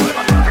air.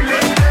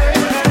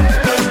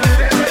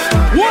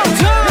 One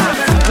time,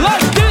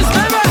 like this,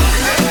 baby.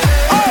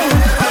 Oh,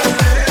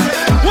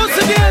 once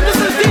again, this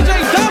is DJ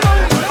Dabo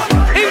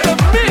in the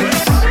mix.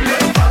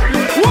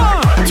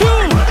 1, 2,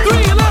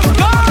 3, let's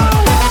go.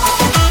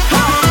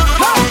 Ha,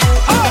 ha,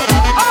 oh,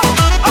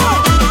 oh, oh,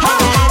 ha,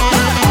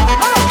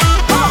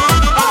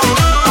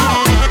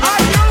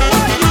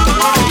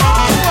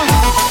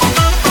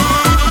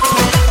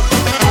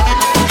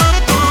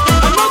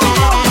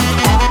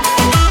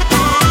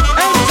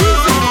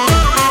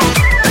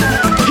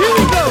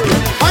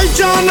 Այ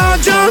ջանա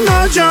ջանա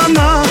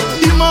ջանա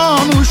իմ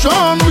անուշ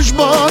անուշ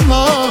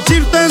բանա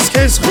Սիրտես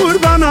քեզ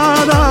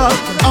կուրբանարա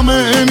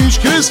ամեն ինչ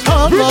քեզ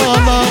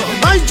կավանա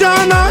Այ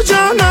ջանա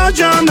ջանա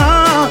ջանա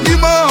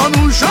իմ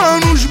անուշ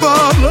անուշ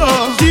բանա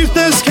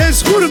Սիրտես քեզ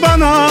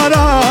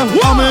կուրբանարա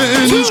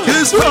ամեն ինչ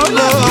քեզ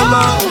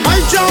կավանա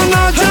Այ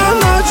ջանա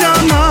ջանա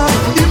ջանա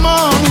իմ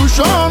անուշ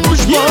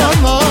անուշ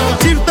բանա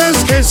Սիրտես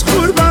քեզ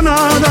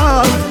կուրբանարա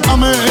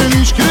ամեն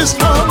ինչ քեզ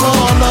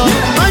կավանա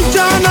Այ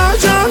ջանա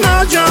ջանա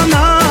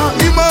ջանա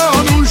իմ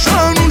անուշ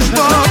անուշ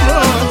բանա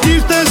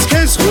Սիրտես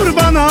քեզ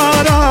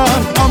կուրբանարա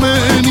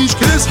ամեն ինչ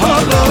քեզ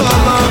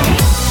կավանա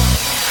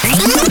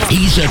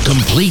He's a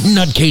complete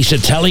nutcase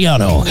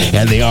Italiano,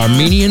 and the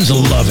Armenians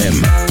love him.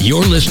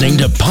 You're listening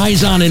to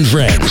Paisan and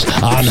Friends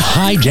on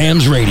High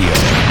Jams Radio.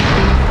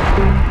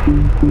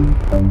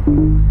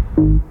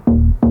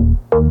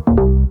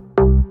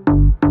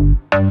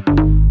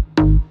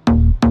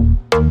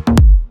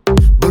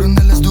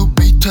 Բռնել ես դու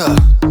բիթը,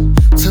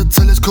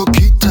 ցցել ես քո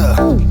քիթը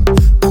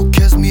Ու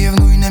քեզ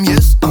միևնույն եմ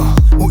ես,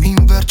 ու իմ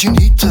վերջին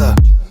հիթը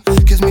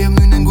Քեզ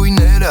միևնույն են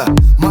գույները,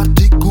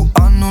 մարդիկ ու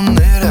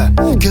անունները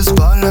Քեզ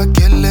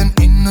վարակել են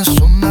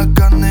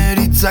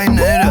 90-ականների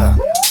ձայները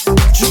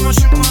Շումա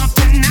շումա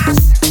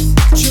պենաս,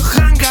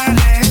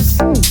 չխանգարես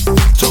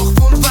Թող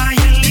որ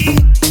վայելի,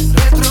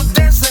 ռետրո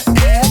դենսը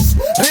ես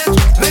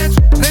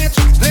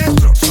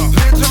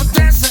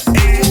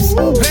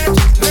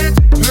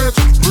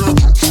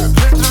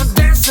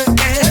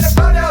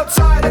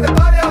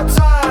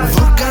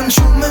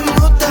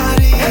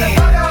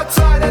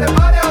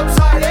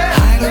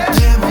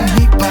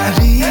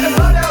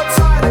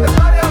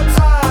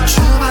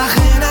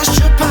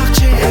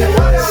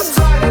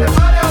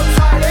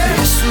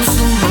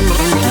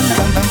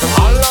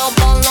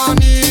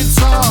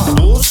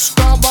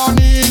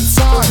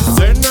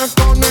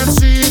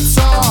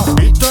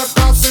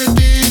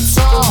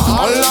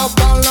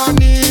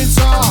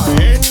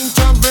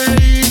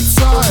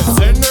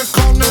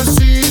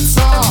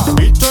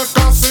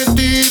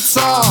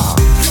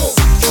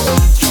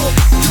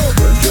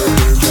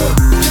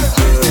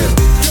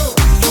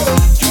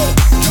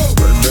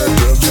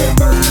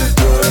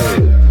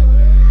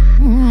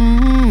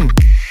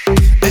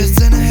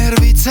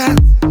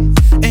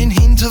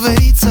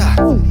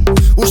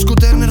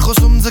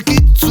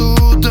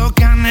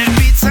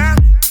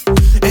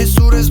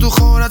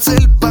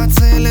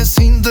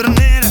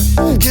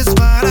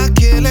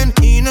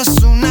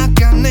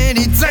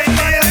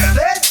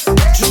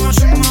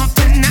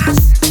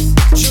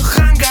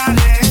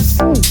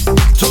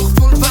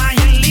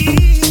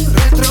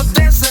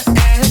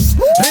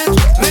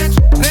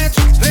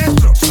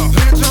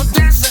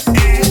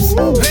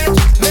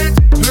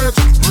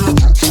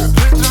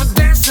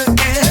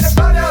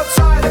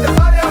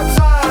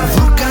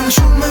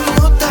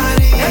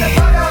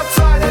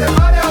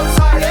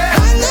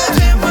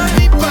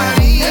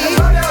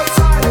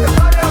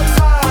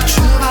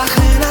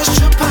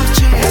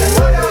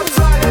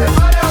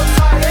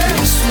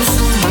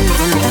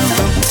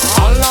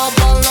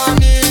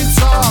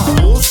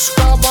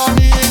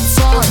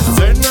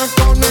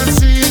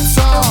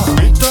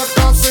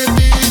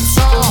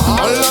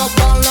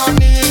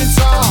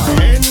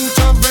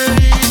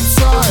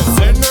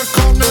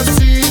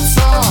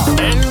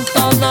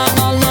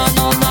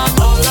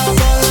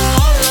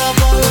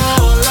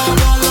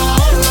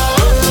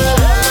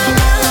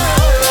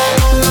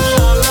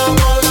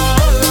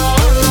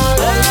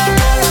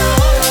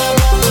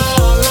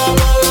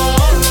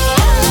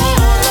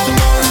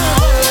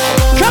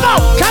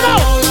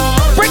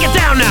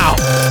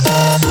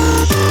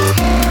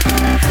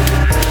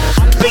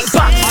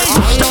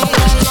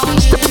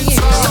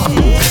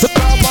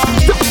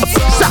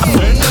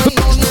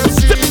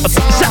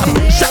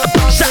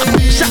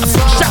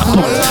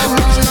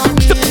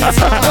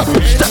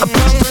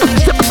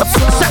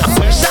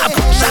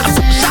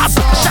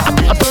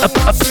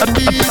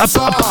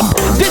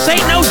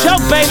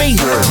baby.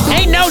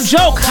 Ain't no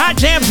joke. Hot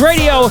Jams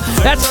Radio.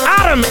 That's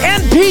Adam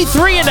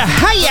MP3 in the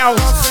Hayout.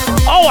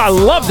 Oh, I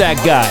love that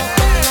guy.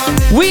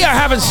 We are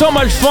having so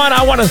much fun.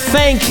 I want to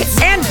thank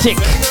Antic,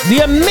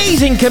 the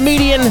amazing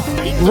comedian,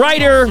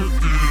 writer,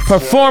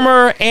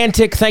 performer.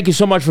 Antic, thank you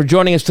so much for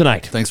joining us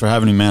tonight. Thanks for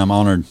having me, man. I'm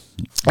honored.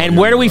 And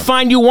where do we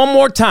find you one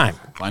more time?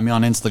 Find me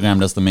on Instagram.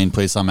 That's the main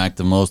place I'm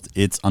active most.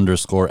 It's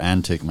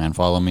 _Antic, man.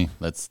 Follow me.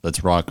 Let's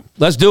rock.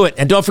 Let's do it.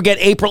 And don't forget,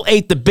 April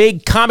 8th, the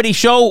big comedy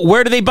show.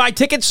 Where do they buy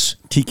tickets?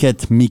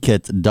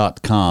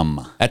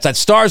 Ticketmiket.com. That's at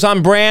Stars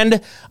on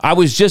Brand. I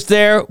was just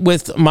there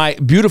with my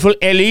beautiful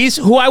Elise,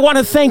 who I want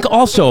to thank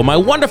also. My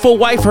wonderful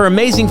wife, her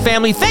amazing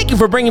family. Thank you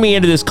for bringing me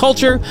into this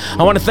culture.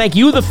 I want to thank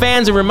you, the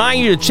fans, and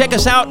remind you to check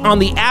us out on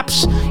the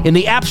apps, in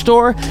the App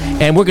Store.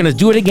 And we're going to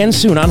do it again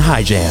soon on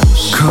High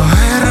Jams.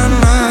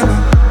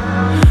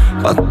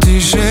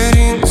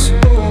 Պատիժերինց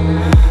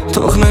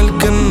թողնել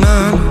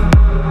գնան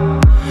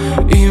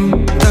իմ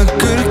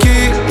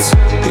տակրկից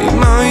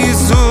հիմա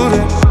իզուր է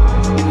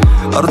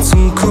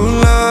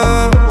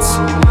արցունքուլած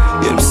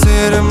երբ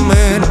սերը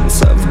մեր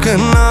ցավ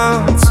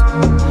գնաց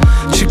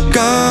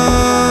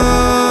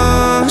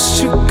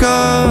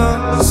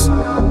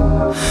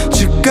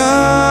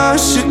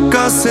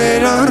չկաս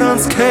էր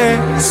առանց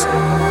քեզ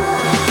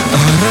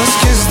առանց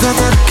քեզ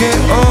դատարկ է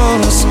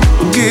օրս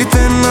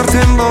գիտեն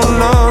արդեն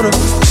բոլորը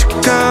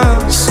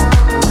Չկաս,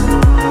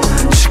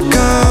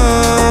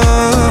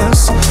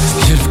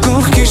 երբ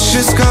կողքիս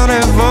ես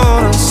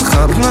կարևորս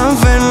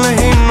խառնավել է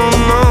հին ու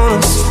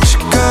նորս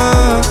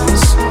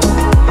Չկաս,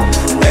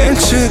 էլ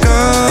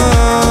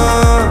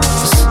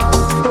չկաս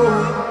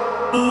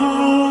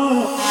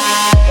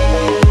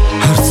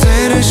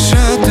Հարցերը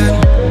շատ են,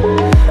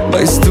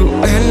 բայց դու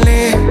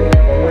էլի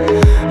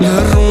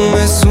լռում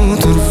ես ու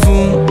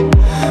դրվում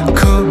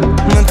Քո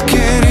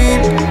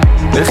մտքերին,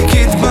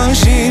 մեղքիդ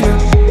բաժինը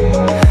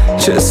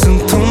Չես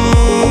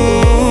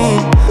ընդունում,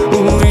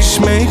 ուրիշ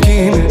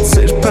մեկին է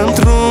ծեր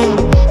պնդրում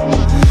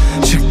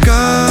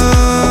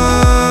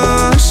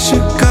Չկաս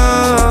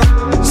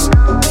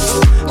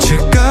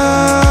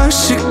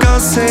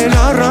էլ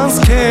առանց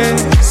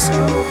քեզ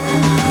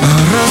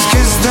Առանց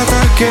քեզ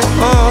դատարկ է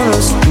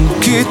օրս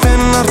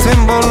Գիտեն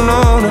արդեն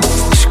բոլորը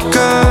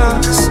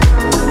Չկաս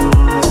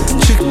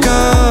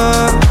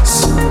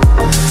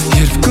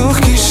Երբ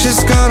կողքիս ես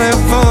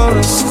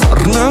կարևորս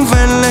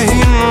Խառնավել է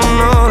հին ու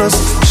նորս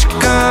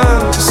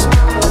Չկաս,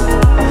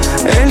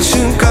 էլ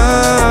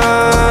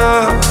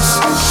չկաս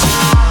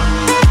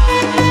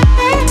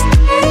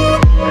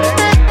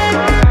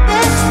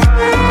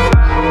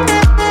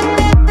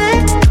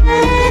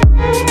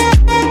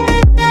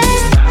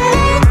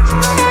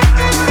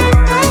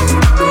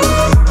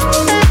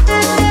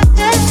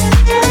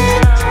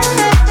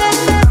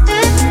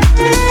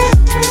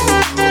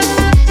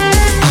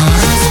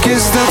Առանց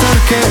քեզ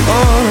դատարկ է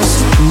օրս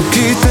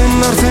Գիտեն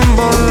արդեն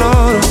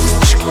բոլորը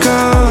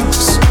Չկաս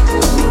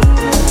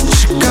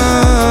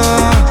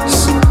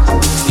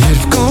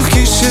Երբ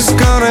կողքիս ես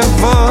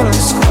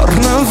կարևորս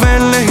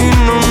Խառնավել է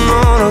հին ու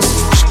նորս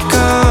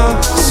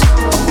Չկաս,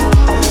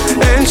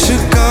 էլ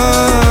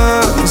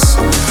չկաս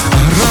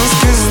Առանց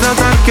քեզ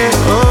դատարկ է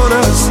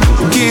օրս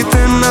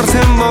Գիտեն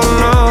արդեն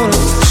բոլորը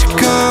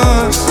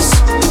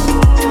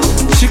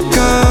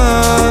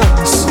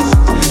Չկաս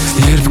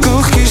Երբ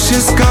կողքիս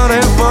ես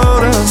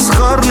կարևորս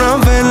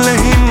Խառնավել է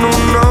հին ու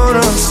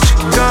նորս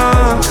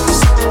Չկաս,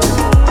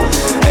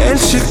 էլ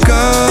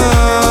չկաս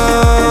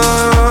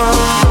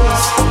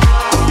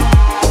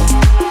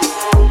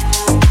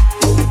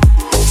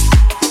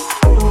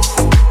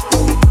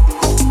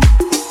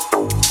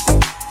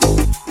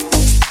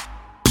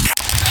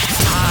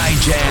High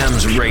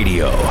Jams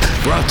Radio,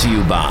 brought to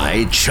you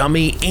by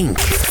Chummy Inc.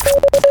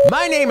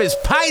 My name is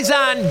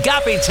Paisan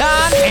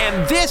Gapitan,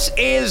 and this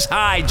is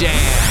High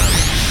Jams.